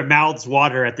their mouths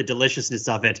water at the deliciousness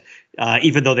of it,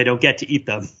 even though they don't get to eat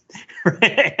them.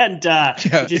 And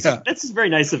that's very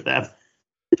nice of them.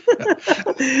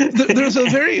 There's a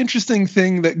very interesting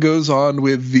thing that goes on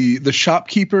with the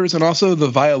shopkeepers and also the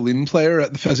violin player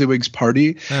at the Fezziwig's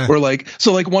party, where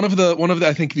one of the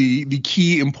I think the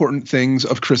key important things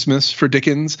of Christmas for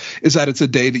Dickens is that it's a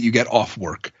day that you get off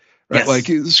work. Right? Yes.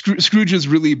 Like Scrooge is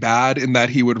really bad in that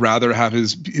he would rather have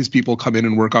his people come in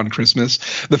and work on Christmas.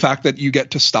 The fact that you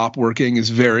get to stop working is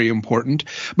very important.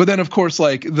 But then, of course,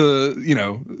 like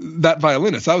that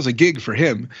violinist, that was a gig for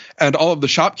him, and all of the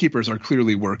shopkeepers are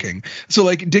clearly working. So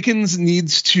like Dickens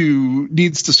needs to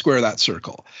square that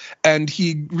circle, and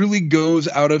he really goes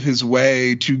out of his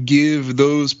way to give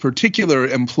those particular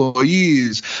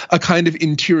employees a kind of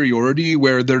interiority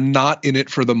where they're not in it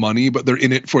for the money, but they're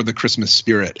in it for the Christmas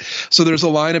spirit. So there's a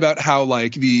line about how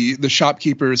like the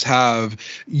shopkeepers have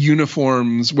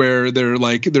uniforms where they're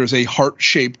like there's a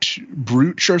heart-shaped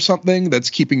brooch or something that's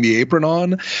keeping the apron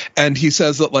on, and he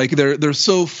says that like they're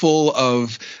so full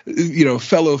of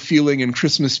fellow feeling and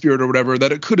Christmas spirit or whatever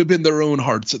that it could have been their own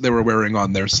hearts that they were wearing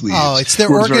on their sleeves. Oh, it's their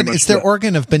organ. It's their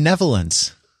organ of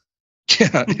benevolence.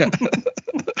 Yeah.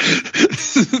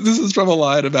 This is from a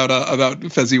line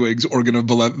about Fezziwig's organ of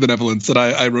benevolence that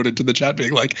I wrote into the chat,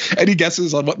 being like, any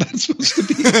guesses on what that's supposed to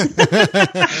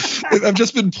be? I've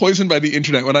just been poisoned by the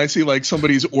internet. When I see like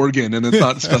somebody's organ and it's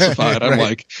not specified, I'm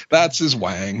like, that's his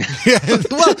wang. Yeah,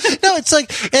 well, no, it's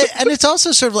like, and it's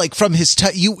also sort of like from his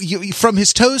from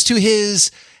his toes to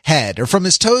his head, or from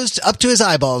his toes up to his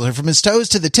eyeballs, or from his toes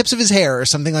to the tips of his hair, or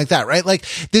something like that, right? Like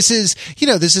this is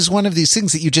one of these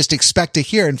things that you just expect to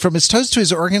hear. And from his toes to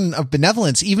his organ of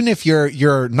benevolence, even if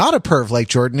you're not a perv like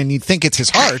Jordan and you think it's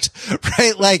his heart,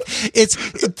 right? Like it's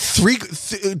 2/3,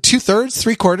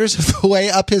 3/4 of the way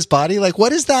up his body. Like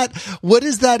what does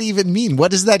that even mean?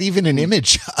 What is that even an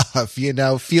image of,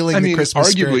 feeling the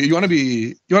Christmas arguably spirit? you want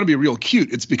to be real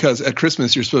cute. It's because at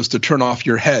Christmas you're supposed to turn off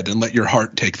your head and let your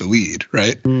heart take the lead,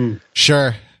 right?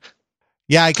 Sure.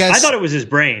 Yeah, I guess. I thought it was his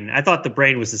brain. I thought the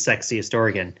brain was the sexiest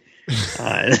organ.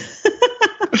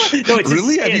 No,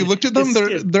 really? Have you looked at them?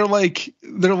 They're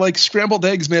like scrambled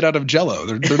eggs made out of Jell-O.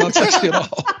 They're not sexy at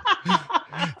all.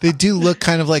 They do look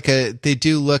kind of like a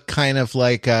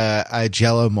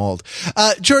Jell-O mold.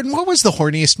 Jordan, what was the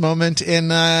horniest moment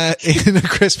in A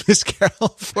Christmas Carol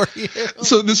for you?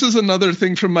 So this is another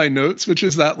thing from my notes, which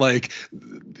is that like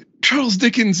Charles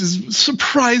Dickens is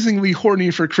surprisingly horny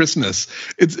for Christmas.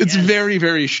 It's very,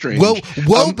 very strange.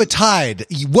 Woe betide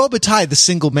the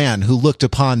single man who looked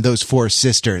upon those four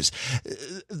sisters.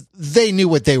 They knew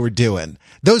what they were doing.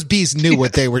 Those bees knew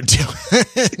what they were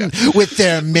doing with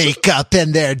their makeup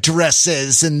and their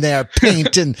dresses and their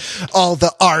paint and all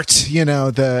the art,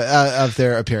 of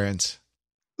their appearance.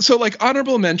 So, like,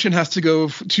 honorable mention has to go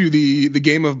to the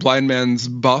game of blind man's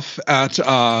buff at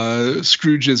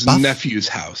Scrooge's nephew's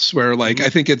house, where, like, I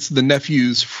think it's the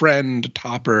nephew's friend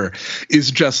Topper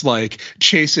is just like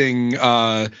chasing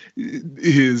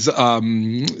his the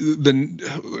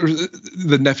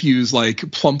nephew's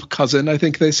like plump cousin, I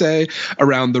think they say,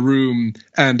 around the room,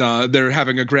 and they're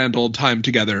having a grand old time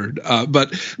together. But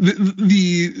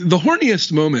the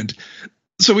horniest moment.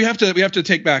 So we have to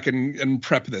take back and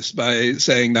prep this by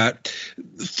saying that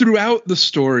throughout the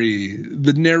story,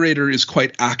 the narrator is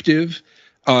quite active.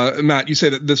 Matt, you say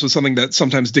that this was something that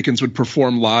sometimes Dickens would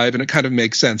perform live, and it kind of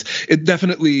makes sense. It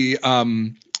definitely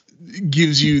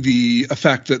gives you the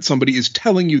effect that somebody is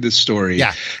telling you this story.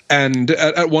 Yeah. And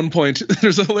at one point,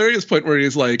 there's a hilarious point where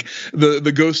he's like,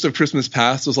 the ghost of Christmas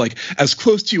past was like, as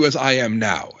close to you as I am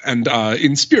now. And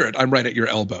in spirit, I'm right at your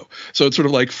elbow. So it's sort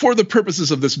of like, for the purposes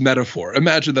of this metaphor,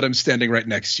 imagine that I'm standing right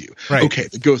next to you. Right. Okay,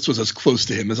 the ghost was as close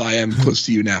to him as I am close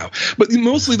to you now. But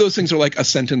mostly those things are like a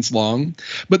sentence long.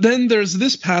 But then there's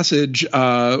this passage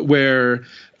where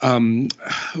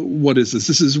what is this?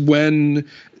 This is when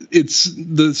it's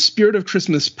the spirit of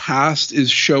Christmas past is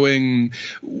showing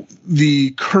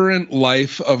the current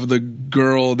life of the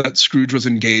girl that Scrooge was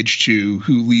engaged to,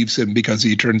 who leaves him because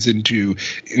he turns into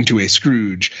a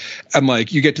Scrooge. And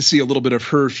like, you get to see a little bit of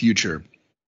her future.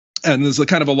 And there's a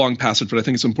kind of a long passage, but I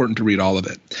think it's important to read all of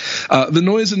it. The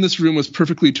noise in this room was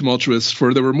perfectly tumultuous,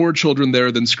 for there were more children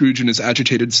there than Scrooge in his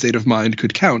agitated state of mind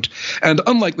could count. And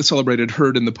unlike the celebrated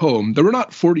herd in the poem, there were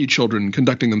not 40 children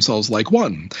conducting themselves like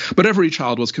one, but every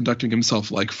child was conducting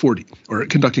himself like 40, or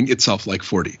conducting itself like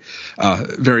 40.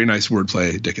 Very nice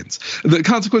wordplay, Dickens. The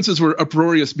consequences were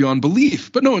uproarious beyond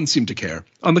belief, but no one seemed to care.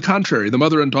 On the contrary, the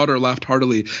mother and daughter laughed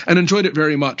heartily and enjoyed it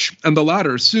very much, and the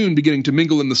latter, soon beginning to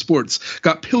mingle in the sports,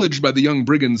 got pillaged by the young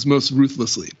brigands most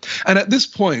ruthlessly. And at this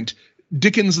point,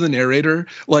 Dickens, the narrator,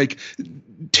 like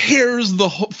tears the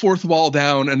fourth wall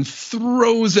down and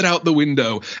throws it out the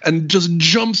window and just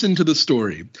jumps into the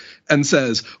story and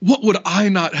says, what would I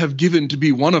not have given to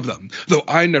be one of them? Though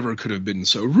I never could have been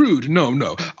so rude.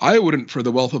 No, I wouldn't for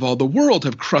the wealth of all the world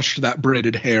have crushed that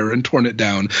braided hair and torn it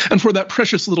down. And for that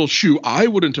precious little shoe, I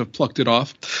wouldn't have plucked it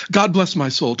off. God bless my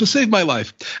soul, to save my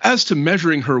life. As to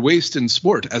measuring her waist in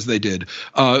sport, as they did,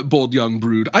 bold young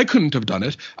brood, I couldn't have done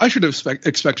it. I should have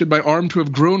expected my arm to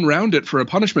have grown round it for a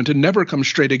punishment and never come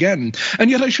straight again. And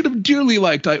yet I should have dearly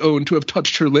liked, I own, to have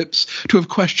touched her lips, to have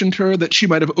questioned her that she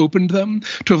might have opened them,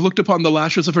 to have looked upon the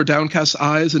lashes of her downcast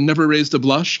eyes and never raised a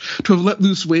blush, to have let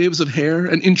loose waves of hair,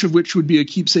 an inch of which would be a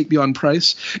keepsake beyond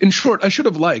price. In short, I should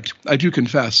have liked, I do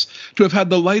confess, to have had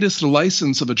the lightest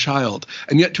license of a child,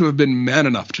 and yet to have been man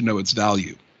enough to know its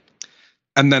value.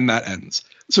 And then that ends.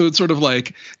 So it's sort of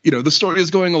like, the story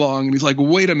is going along, and he's like,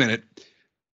 wait a minute.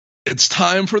 It's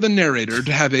time for the narrator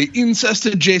to have a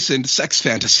incest-adjacent sex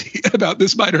fantasy about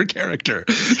this minor character.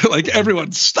 Like,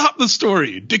 everyone, stop the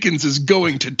story. Dickens is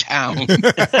going to town.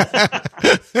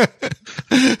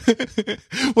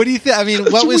 What do you think? I mean,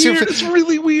 what was weird. It's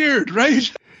really weird,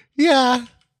 right? Yeah.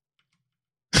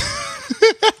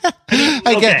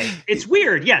 Okay, it's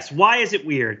weird. Yes. Why is it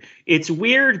weird? It's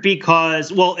weird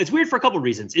because, well, it's weird for a couple of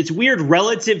reasons. It's weird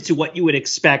relative to what you would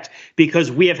expect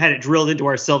because we have had it drilled into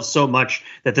ourselves so much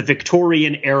that the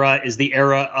Victorian era is the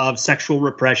era of sexual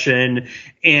repression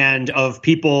and of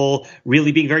people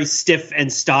really being very stiff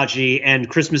and stodgy, and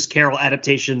Christmas Carol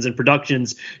adaptations and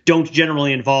productions don't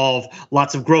generally involve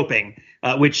lots of groping,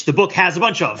 which the book has a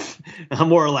bunch of,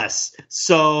 more or less.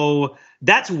 So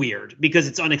that's weird because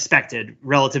it's unexpected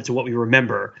relative to what we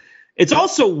remember. It's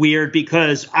also weird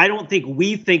because I don't think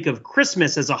we think of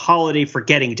Christmas as a holiday for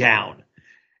getting down.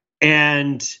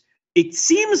 And it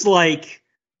seems like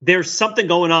there's something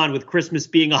going on with Christmas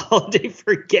being a holiday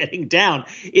for getting down.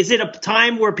 Is it a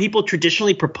time where people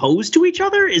traditionally propose to each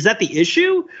other? Is that the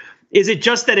issue? Is it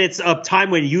just that it's a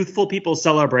time when youthful people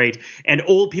celebrate and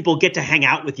old people get to hang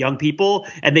out with young people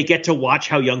and they get to watch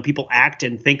how young people act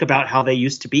and think about how they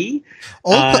used to be?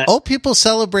 Old people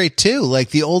celebrate too,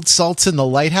 like the old salts in the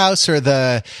lighthouse, or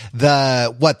the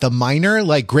miner,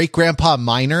 like great grandpa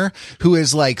Miner, who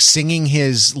is like singing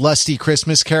his lusty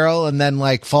Christmas carol and then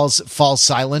like falls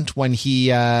silent when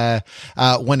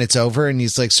when it's over, and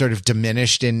he's like sort of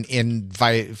diminished in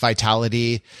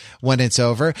vitality when it's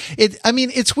over.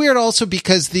 It's weird also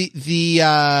because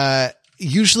the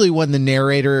usually when the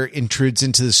narrator intrudes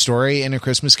into the story in A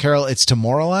Christmas Carol, it's to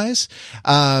moralize.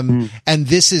 And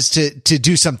this is to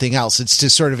do something else. It's to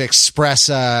sort of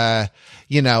express a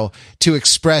wish,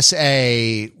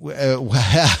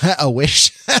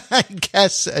 I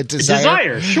guess, a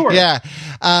desire. Sure. Yeah.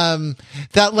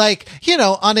 That like,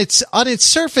 on its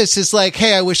surface is like,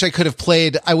 hey, I wish I could have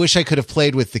played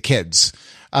with the kids.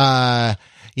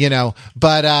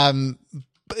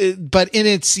 But in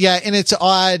its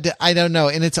odd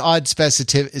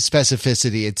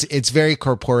specificity, it's very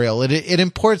corporeal. It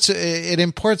imports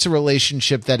a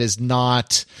relationship that is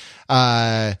not,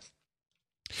 it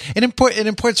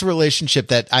imports a relationship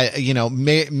that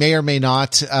may or may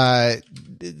not,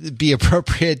 be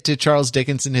appropriate to Charles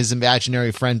Dickens and his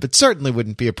imaginary friend, but certainly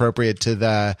wouldn't be appropriate to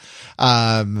the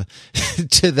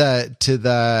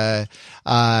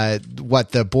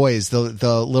boys,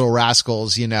 the little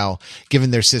rascals, giving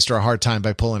their sister a hard time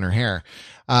by pulling her hair.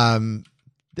 Another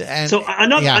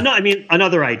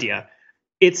idea.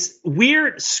 It's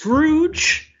weird.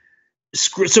 Scrooge's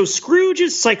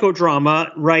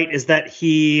psychodrama, right, is that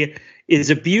he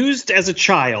is abused as a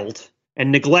child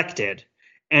and neglected.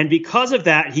 And because of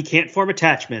that, he can't form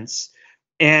attachments,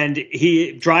 and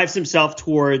he drives himself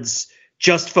towards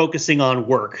just focusing on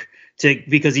work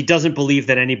because he doesn't believe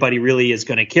that anybody really is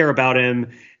going to care about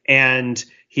him. And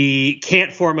he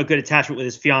can't form a good attachment with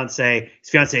his fiance. His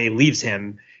fiance leaves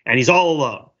him and he's all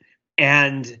alone.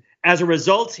 And as a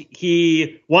result,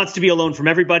 he wants to be alone from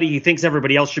everybody. He thinks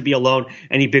everybody else should be alone,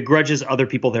 and he begrudges other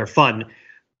people their fun.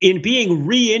 In being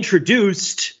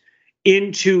reintroduced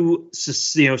into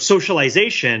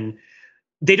socialization,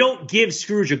 they don't give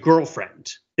Scrooge a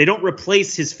girlfriend. They don't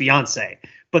replace his fiance,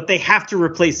 but they have to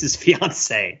replace his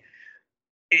fiance.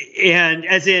 And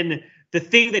as in, the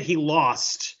thing that he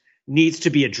lost needs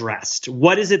to be addressed.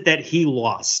 What is it that he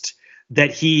lost,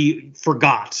 that he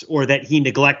forgot, or that he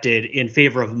neglected in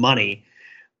favor of money?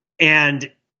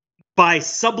 And by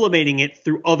sublimating it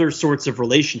through other sorts of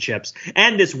relationships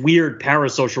and this weird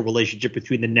parasocial relationship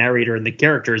between the narrator and the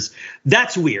characters,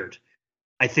 that's weird,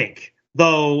 I think.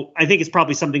 Though I think it's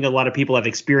probably something a lot of people have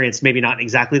experienced, maybe not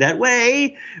exactly that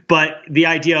way, but the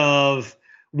idea of,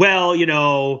 well,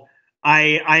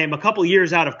 I am a couple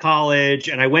years out of college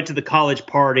and I went to the college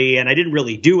party and I didn't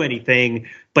really do anything,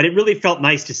 but it really felt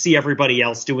nice to see everybody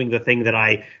else doing the thing that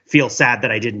I feel sad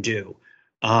that I didn't do.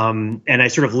 And I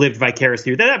sort of lived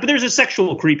vicariously through that, but there's a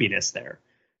sexual creepiness there,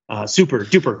 super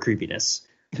duper creepiness.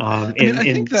 I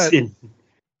think that.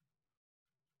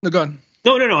 No, go on.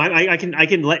 No. I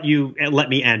can let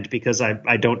me end because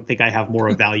I don't think I have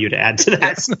more value to add to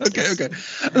that. Okay.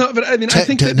 No, but I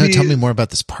think tell me more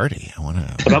about this party. I want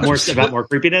to about more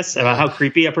creepiness, about how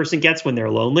creepy a person gets when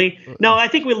they're lonely. No, I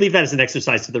think we leave that as an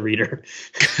exercise to the reader.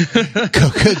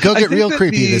 go get real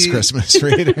creepy this Christmas,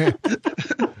 reader.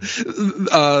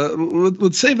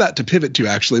 Let's save that to pivot to,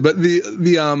 actually, but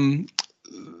the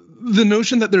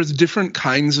notion that there's different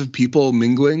kinds of people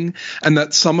mingling, and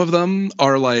that some of them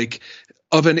are like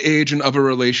of an age and of a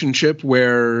relationship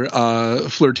where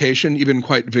flirtation, even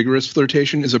quite vigorous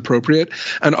flirtation, is appropriate,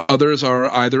 and others are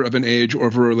either of an age or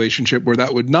of a relationship where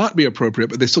that would not be appropriate,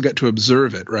 but they still get to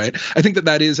observe it, right? I think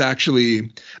that is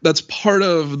actually, that's part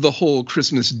of the whole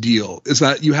Christmas deal, is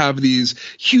that you have these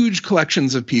huge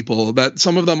collections of people that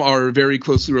some of them are very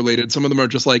closely related, some of them are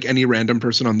just like any random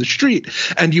person on the street,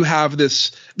 and you have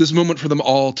this moment for them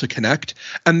all to connect,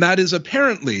 and that is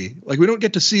apparently, like, we don't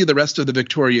get to see the rest of the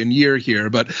Victorian year here,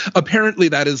 but apparently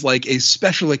that is like a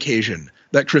special occasion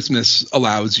that Christmas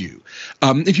allows you.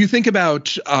 If you think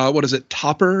about, what is it,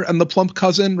 Topper and the plump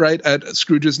cousin, right, at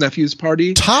Scrooge's nephew's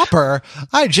party. Topper?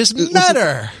 I just met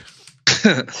her.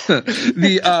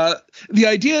 The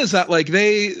idea is that, like,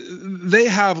 they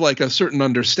have like a certain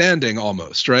understanding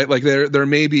almost, right? Like they're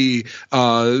maybe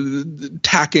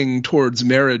tacking towards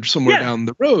marriage somewhere down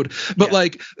the road, but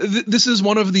like this is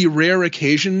one of the rare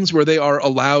occasions where they are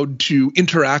allowed to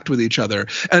interact with each other,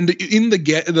 and in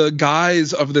the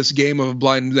guise of this game of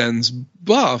blind man's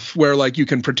buff, where like you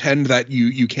can pretend that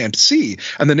you can't see,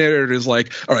 and the narrator is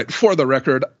like, all right, for the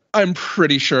record, I'm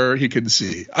pretty sure he could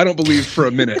see. I don't believe for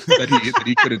a minute that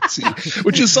he couldn't see,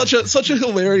 which is such a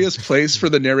hilarious place for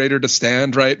the narrator to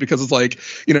stand, right? Because it's like,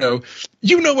 you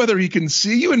know whether he can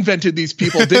see. You invented these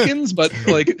people, Dickens, but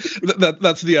like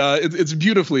that's it's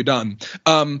beautifully done.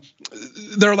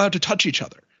 They're allowed to touch each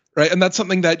other. Right. And that's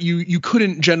something that you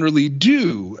couldn't generally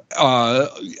do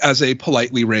as a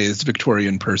politely raised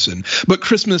Victorian person. But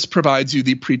Christmas provides you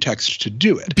the pretext to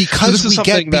do it.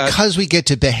 Because we get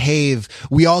to behave,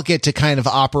 we all get to kind of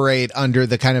operate under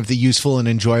the kind of the useful and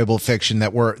enjoyable fiction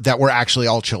that we're actually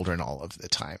all children all of the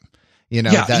time.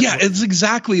 It's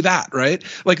exactly that, right?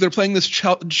 Like they're playing this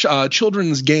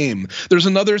children's game. There's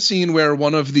another scene where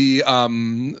one of the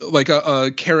like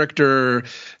a character.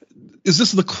 Is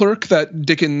this the clerk that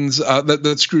Dickens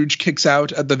that Scrooge kicks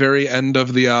out at the very end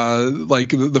of the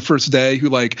the first day, who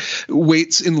like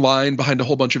waits in line behind a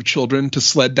whole bunch of children to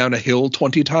sled down a hill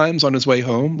 20 times on his way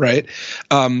home, right?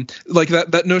 Like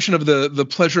that notion of the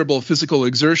pleasurable physical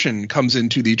exertion comes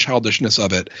into the childishness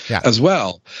of it as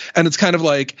well. And it's kind of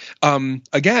like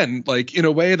again, like in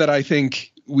a way that I think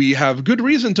we have good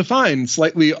reason to find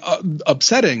slightly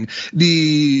upsetting,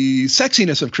 the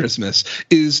sexiness of Christmas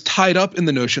is tied up in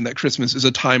the notion that Christmas is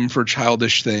a time for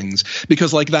childish things,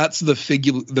 because like that's the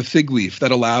fig leaf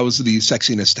that allows the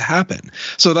sexiness to happen.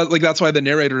 So that's why the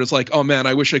narrator is like, oh man,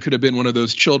 I wish I could have been one of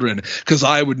those children, because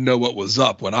I would know what was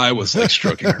up when I was like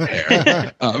stroking her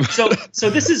hair. So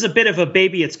this is a bit of a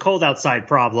baby it's cold outside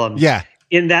problem. Yeah.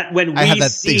 In that when we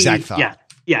see exact thought.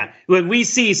 When we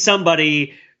see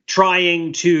somebody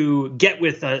trying to get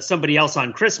with somebody else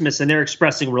on Christmas and they're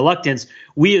expressing reluctance,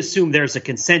 we assume there's a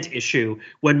consent issue,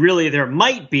 when really there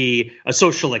might be a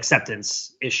social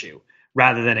acceptance issue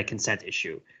rather than a consent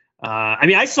issue. I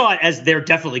mean, I saw it as they're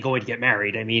definitely going to get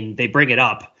married. I mean, they bring it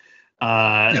up.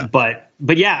 But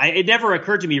it never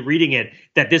occurred to me reading it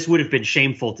that this would have been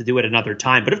shameful to do it another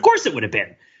time. But of course it would have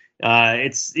been.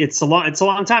 It's a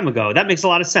long time ago. That makes a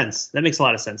lot of sense. That makes a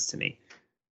lot of sense to me.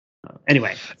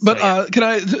 Anyway, but can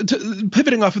I,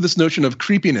 pivoting off of this notion of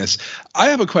creepiness, I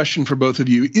have a question for both of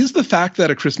you. Is the fact that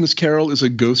A Christmas Carol is a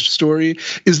ghost story,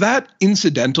 is that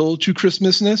incidental to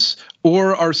Christmasness,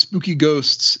 or are spooky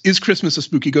ghosts? Is Christmas a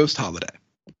spooky ghost holiday?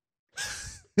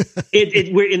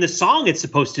 We're in the song. It's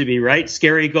supposed to be, right?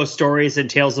 Scary ghost stories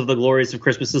and tales of the glories of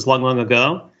Christmases long, long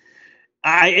ago.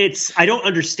 I don't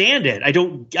understand it. I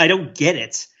don't get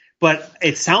it. But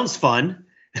it sounds fun.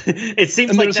 It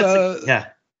seems like that's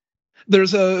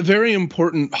There's a very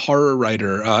important horror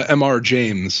writer, M.R.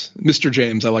 James, Mr.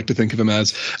 James, I like to think of him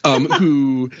as,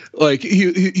 who, like,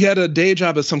 he had a day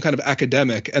job as some kind of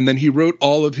academic, and then he wrote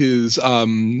all of his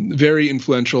very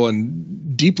influential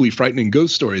and deeply frightening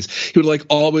ghost stories. He would, like,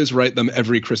 always write them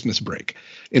every Christmas break.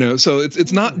 So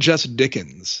it's not just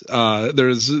Dickens.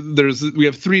 We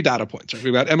have 3 data points. Right?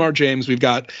 We've got M.R. James, we've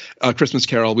got Christmas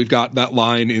Carol, we've got that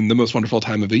line in The Most Wonderful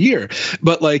Time of the Year.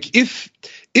 But, like, if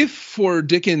for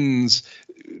Dickens,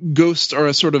 ghosts are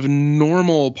a sort of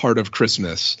normal part of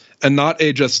Christmas and not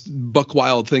a just buck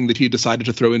wild thing that he decided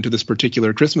to throw into this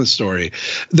particular Christmas story,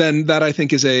 then that, I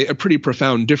think, is a pretty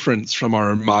profound difference from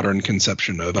our modern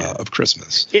conception of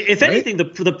Christmas. If anything,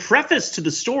 the preface to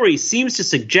the story seems to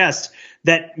suggest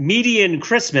that median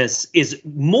Christmas is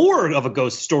more of a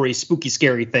ghost story, spooky,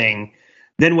 scary thing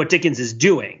than what Dickens is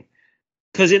doing.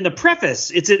 Because in the preface,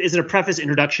 is it a preface,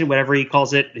 introduction, whatever he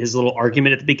calls it, his little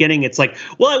argument at the beginning, it's like,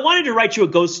 well, I wanted to write you a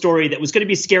ghost story that was going to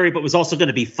be scary, but was also going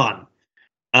to be fun.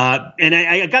 And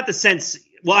I got the sense,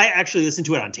 well, I actually listened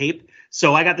to it on tape,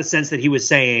 so I got the sense that he was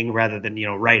saying, rather than,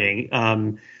 writing,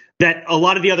 that a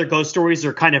lot of the other ghost stories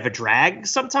are kind of a drag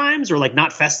sometimes, or like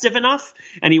not festive enough.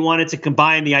 And he wanted to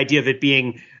combine the idea of it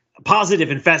being positive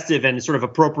and festive and sort of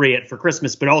appropriate for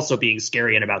Christmas, but also being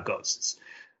scary and about ghosts,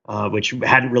 which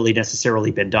hadn't really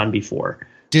necessarily been done before.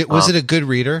 Was it a good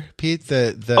reader, Pete?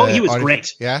 He was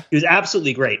great. Yeah, he was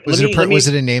absolutely great. Was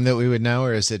it a name that we would know,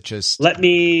 or is it just let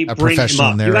me a bring professional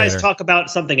him up? narrator? You guys talk about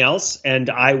something else, and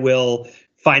I will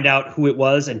find out who it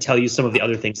was and tell you some of the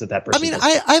other things that person. I mean,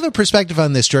 I have a perspective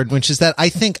on this, Jordan, which is that I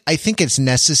think it's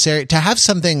necessary to have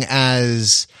something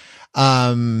as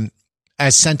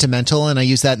sentimental, and I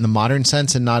use that in the modern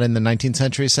sense and not in the 19th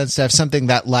century sense, to have something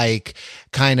that like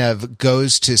kind of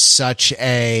goes to such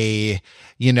a,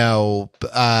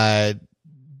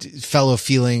 fellow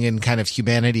feeling and kind of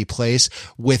humanity place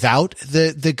without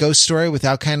the ghost story,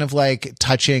 without kind of like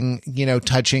touching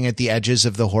at the edges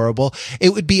of the horrible. It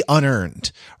would be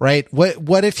unearned, right?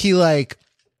 What if he like,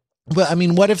 but I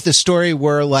mean, what if the story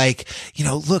were like,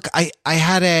 look, I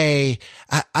had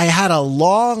a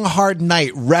long, hard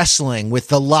night wrestling with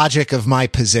the logic of my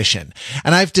position.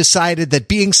 And I've decided that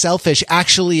being selfish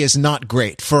actually is not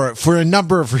great for a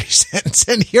number of reasons.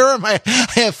 And I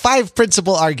have 5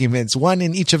 principal arguments, one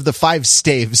in each of the 5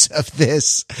 staves of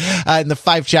this, in the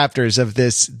 5 chapters of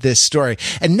this story.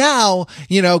 And now,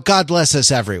 God bless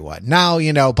us everyone.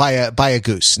 Now, buy a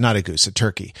goose, not a goose, a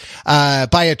turkey,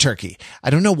 buy a turkey.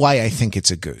 I don't know why I think it's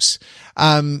a goose.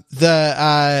 That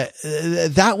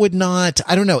would not,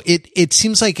 I don't know. It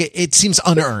seems like it seems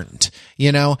unearned,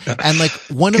 and like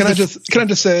can I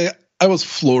just say, I was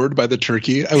floored by the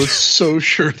turkey. I was so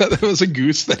sure that was a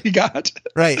goose that he got.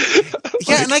 Right.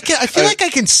 Yeah. And I feel like I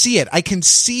can see it. I can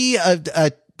see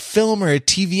a film or a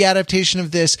TV adaptation of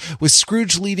this with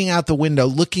Scrooge leaning out the window,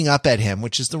 looking up at him,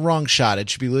 which is the wrong shot. It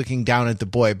should be looking down at the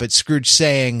boy, but Scrooge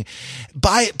saying,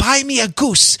 buy me a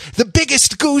goose, the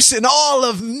biggest goose in all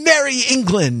of merry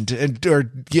England, or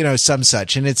some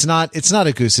such. And it's not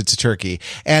a goose, it's a turkey.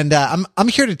 And, I'm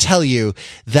here to tell you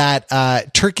that,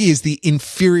 turkey is the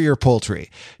inferior poultry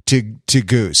to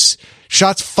goose.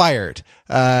 Shots fired.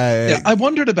 I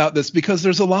wondered about this because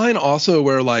there's a line also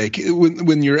where like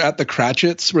when you're at the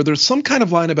Cratchits, where there's some kind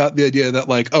of line about the idea that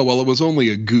like, oh, well, it was only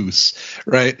a goose,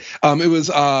 right? It was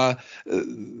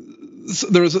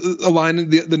there was a line in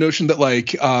the notion that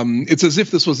like it's as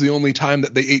if this was the only time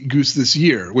that they ate goose this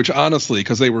year, which honestly,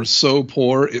 because they were so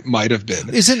poor, it might have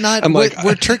been. Is it not?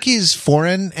 Were turkeys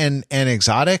foreign and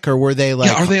exotic, or were they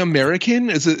like? Yeah, are they American?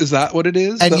 Is that what it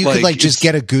is? And that, you could like just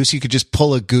get a goose. You could just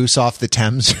pull a goose off the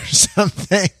Thames or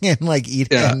something and like eat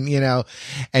it,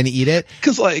 and eat it.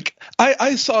 Because like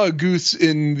I saw a goose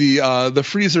in the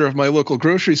freezer of my local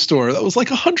grocery store that was like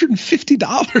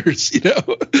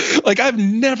 $150. Like I've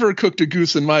never cooked a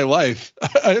goose in my life.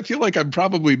 I feel like I'm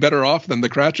probably better off than the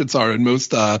Cratchits are in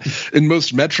most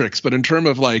metrics, but in terms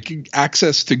of like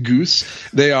access to goose,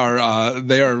 they are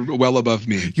well above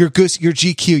me. Your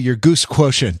GQ, your goose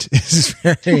quotient is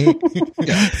very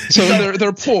yeah. So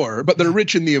they're poor, but they're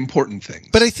rich in the important things.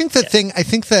 But I think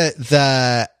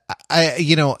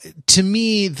to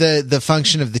me, the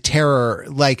function of the terror,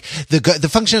 like the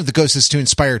function of the ghost is to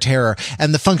inspire terror,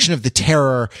 and the function of the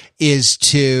terror is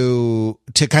to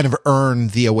kind of earn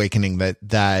the awakening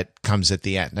that comes at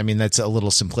the end. I mean, that's a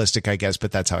little simplistic, I guess,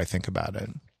 but that's how I think about it.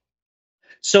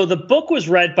 So the book was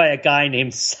read by a guy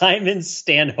named Simon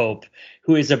Stanhope,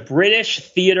 who is a British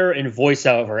theater and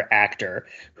voiceover actor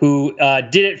who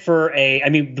did it for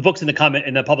the book's in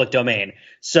the public domain.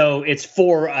 So it's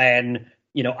for an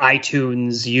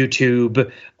iTunes,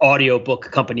 YouTube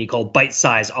audiobook company called Bite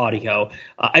Size Audio.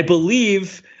 I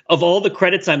believe of all the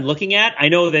credits I'm looking at, I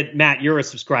know that, Matt, you're a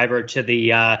subscriber to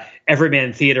the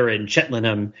Everyman Theater in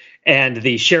Cheltenham and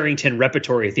the Sherrington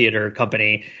Repertory Theater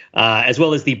Company, as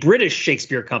well as the British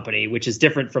Shakespeare Company, which is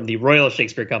different from the Royal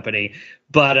Shakespeare Company.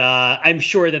 But I'm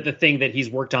sure that the thing that he's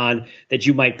worked on that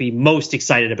you might be most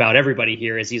excited about, everybody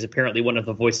here, is he's apparently one of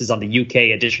the voices on the UK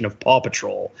edition of Paw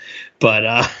Patrol.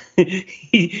 But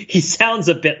he sounds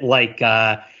a bit like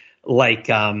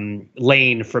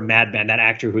Lane from Mad Men, that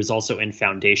actor who's also in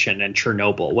Foundation and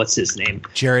Chernobyl. What's his name?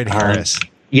 Jared Harris.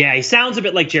 Yeah, he sounds a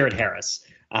bit like Jared Harris.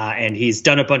 And he's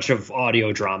done a bunch of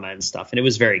audio drama and stuff, and it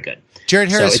was very good. Jared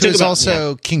Harris, who is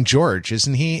also King George,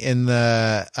 isn't he? In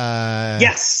the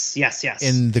yes.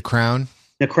 In The Crown.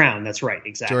 The Crown, that's right,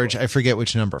 exactly. George, I forget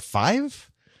which number,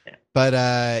 5? Yeah. But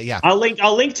yeah. I'll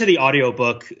link to the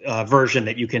audiobook version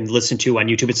that you can listen to on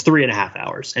YouTube. It's 3.5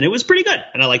 hours, and it was pretty good,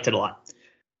 and I liked it a lot.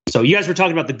 So you guys were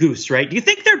talking about the goose, right? Do you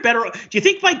think they're better? Do you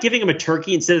think by giving him a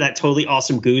turkey instead of that totally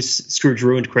awesome goose, Scrooge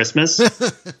ruined Christmas?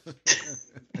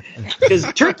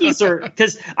 because turkeys are,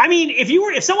 because I mean,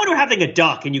 if someone were having a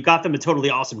duck and you got them a totally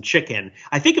awesome chicken,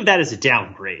 I think of that as a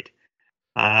downgrade.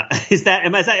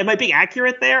 Am I being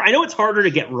accurate there? I know it's harder to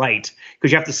get right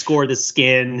because you have to score the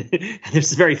skin and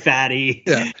it's very fatty.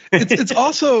 Yeah. It's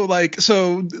also like,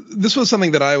 so this was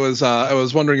something that I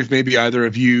was wondering if maybe either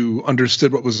of you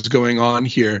understood what was going on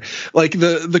here. Like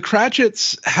the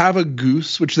Cratchits have a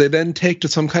goose, which they then take to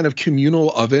some kind of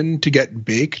communal oven to get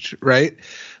baked, right?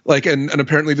 Like, and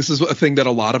apparently this is a thing that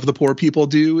a lot of the poor people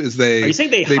do is Are you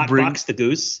saying they hotbox the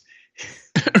goose?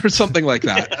 or something like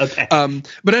that. Okay.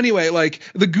 But anyway, like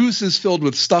the goose is filled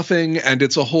with stuffing and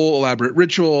it's a whole elaborate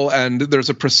ritual. And there's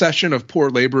a procession of poor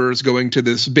laborers going to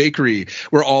this bakery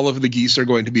where all of the geese are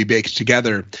going to be baked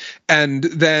together. And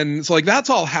then, so like that's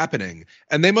all happening.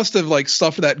 And they must have like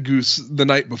stuffed that goose the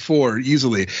night before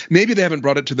easily. Maybe they haven't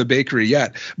brought it to the bakery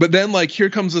yet. But then like here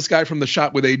comes this guy from the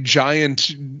shop with a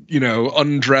giant,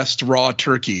 undressed raw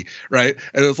turkey, right?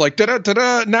 And it's like,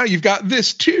 da-da-da-da, now you've got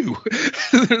this too.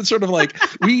 It's sort of like,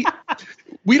 we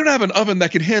don't have an oven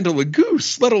that can handle a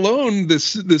goose, let alone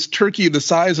this turkey the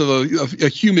size of a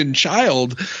human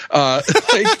child. What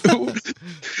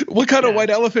kind of white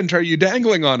elephant are you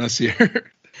dangling on us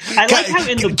here? I like how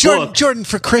in the book, Jordan,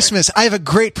 for Christmas, I have a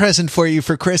great present for you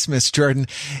for Christmas, Jordan.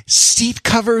 Seat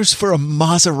covers for a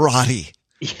Maserati.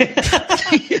 Yeah.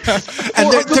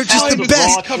 And they're just the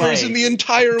best covers in the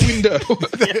entire window.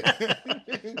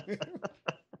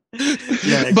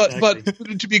 Yeah, exactly.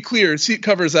 But to be clear, seat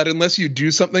covers that unless you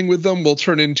do something with them will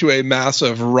turn into a mass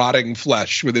of rotting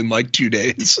flesh within like 2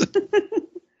 days.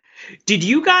 Did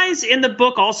you guys in the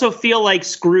book also feel like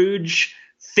Scrooge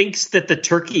thinks that the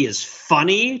turkey is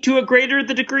funny to a greater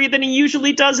degree than he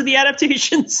usually does in the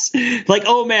adaptations? Like,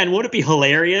 oh man, won't it be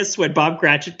hilarious when Bob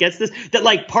Cratchit gets this? That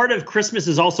like part of Christmas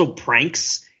is also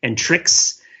pranks and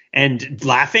tricks and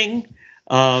laughing.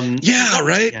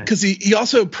 Right. Because he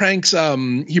also pranks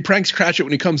Cratchit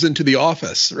when he comes into the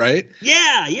office, right?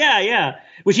 Yeah.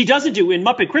 Which he doesn't do in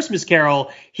Muppet Christmas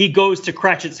Carol. He goes to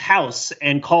Cratchit's house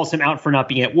and calls him out for not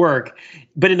being at work.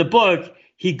 But in the book,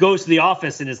 he goes to the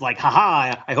office and is like,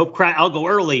 haha, I hope I'll go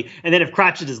early. And then if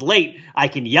Cratchit is late, I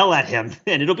can yell at him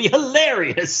and it'll be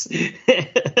hilarious.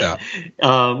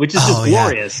 Yeah. Which is just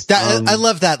glorious. Yeah. I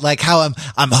love that. Like how I'm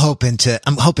hoping to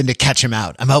catch him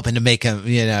out. I'm hoping to make him,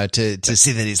 to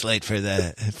see that he's late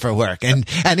for work. And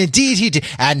indeed he did.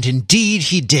 And indeed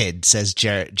he did, says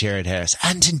Jared Harris.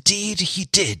 And indeed he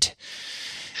did.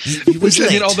 He was late.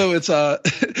 I mean, although it's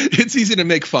easy to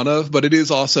make fun of, but it is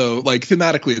also like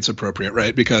thematically it's appropriate,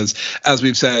 right? Because as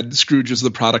we've said, Scrooge is the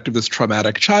product of this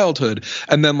traumatic childhood,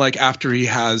 and then like after he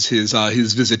has his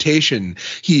visitation,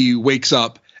 he wakes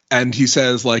up and he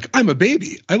says like, I'm a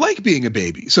baby. I like being a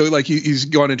baby. So like he's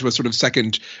gone into a sort of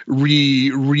second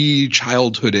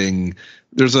re-childhooding.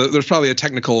 There's probably a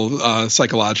technical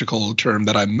psychological term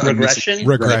that I'm regression.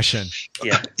 Regression.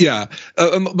 Right? Yeah.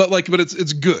 But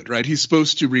it's good, right? He's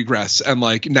supposed to regress, and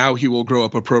like now he will grow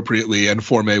up appropriately and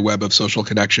form a web of social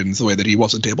connections the way that he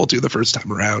wasn't able to the first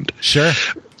time around. Sure.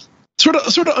 Sort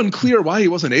of unclear why he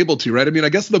wasn't able to, right? I mean, I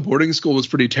guess the boarding school was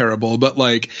pretty terrible, but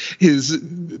like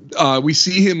we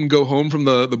see him go home from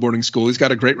the boarding school. He's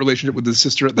got a great relationship with his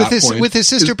sister at that point. With his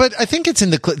sister, but I think it's in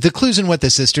the clues in what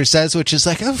the sister says, which is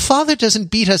like, oh, father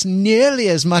doesn't beat us nearly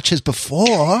as much as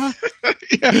before.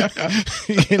 Yeah.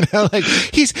 Like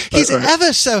he's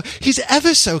ever so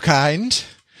kind.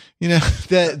 He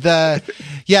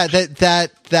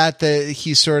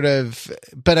sort of,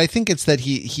 but I think it's that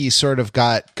he sort of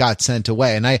got sent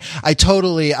away. And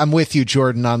I'm with you,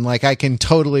 Jordan, on like, I can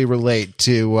totally relate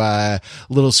to,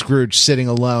 little Scrooge sitting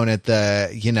alone at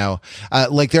the,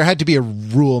 like there had to be a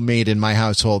rule made in my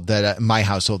household that,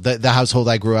 the household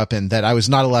I grew up in, that I was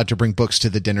not allowed to bring books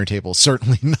to the dinner table,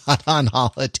 certainly not on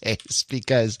holidays,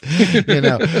 because,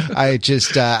 I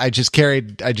just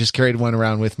carried one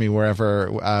around with me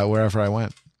wherever I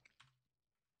went.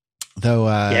 Though,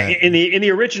 in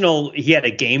the original, he had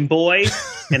a Game Boy,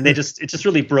 and it just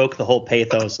really broke the whole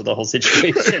pathos of the whole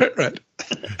situation. Right.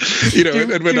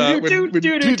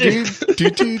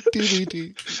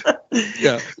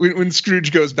 When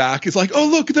Scrooge goes back, he's like, "Oh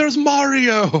look, there's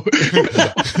Mario."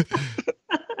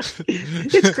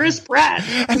 It's Chris Pratt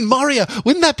and Mario.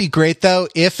 Wouldn't that be great though?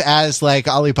 If as like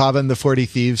Alibaba and the 40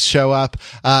 Thieves show up,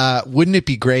 wouldn't it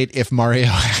be great if Mario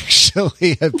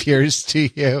actually appears to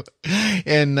you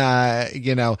in,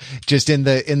 just in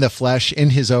the flesh,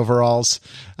 in his overalls,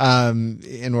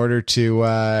 in order to,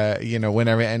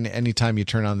 whenever and anytime you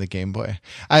turn on the Game Boy.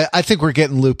 I think we're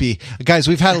getting loopy, guys.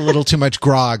 We've had a little too much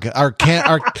grog. Our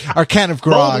can of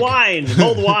grog,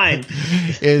 mulled wine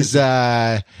is,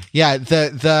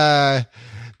 the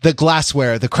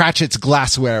glassware, the Cratchit's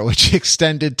glassware, which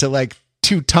extended to like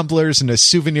 2 tumblers and a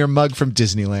souvenir mug from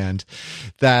Disneyland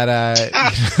that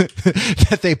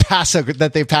that they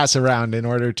pass around in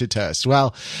order to toast.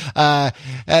 Well,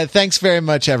 thanks very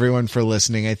much everyone for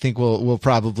listening. I think we'll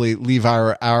probably leave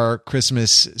our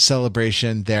Christmas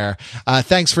celebration there.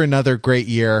 Thanks for another great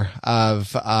year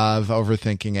of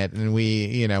Overthinking It, and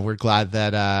we're glad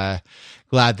that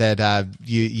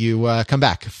you come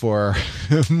back for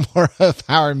more of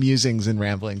our musings and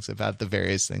ramblings about the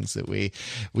various things that we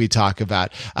talk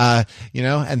about.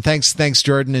 And thanks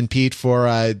Jordan and Pete for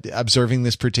observing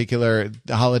this particular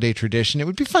holiday tradition. It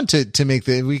would be fun to make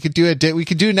we could do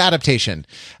an adaptation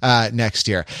next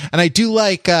year. And I do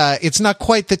like it's not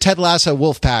quite the Ted Lasso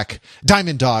Wolfpack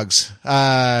Diamond Dogs,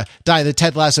 the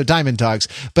Ted Lasso Diamond Dogs,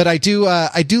 but I do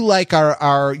like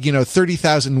our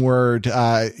 30,000 word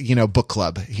book club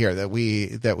here that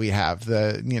we have,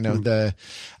 the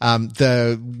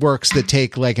works that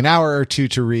take like an hour or two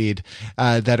to read,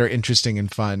 that are interesting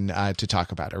and fun to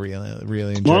talk about. I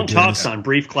really enjoy long talks on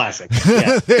brief classics.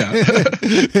 Yeah.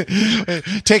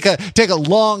 Take a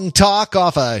long talk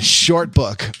off a short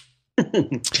book. So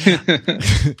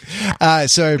I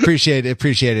appreciate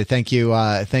it. Thank you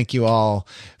all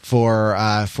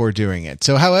for doing it.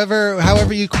 So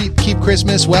however you keep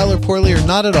Christmas, well or poorly or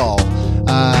not at all,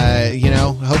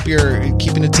 hope you're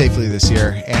keeping it safely this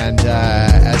year. And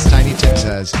as Tiny Tim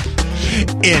says,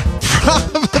 it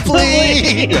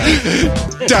probably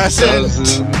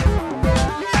doesn't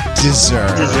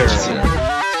deserve.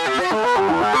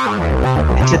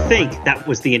 And to think that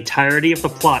was the entirety of the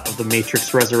plot of The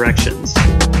Matrix Resurrections.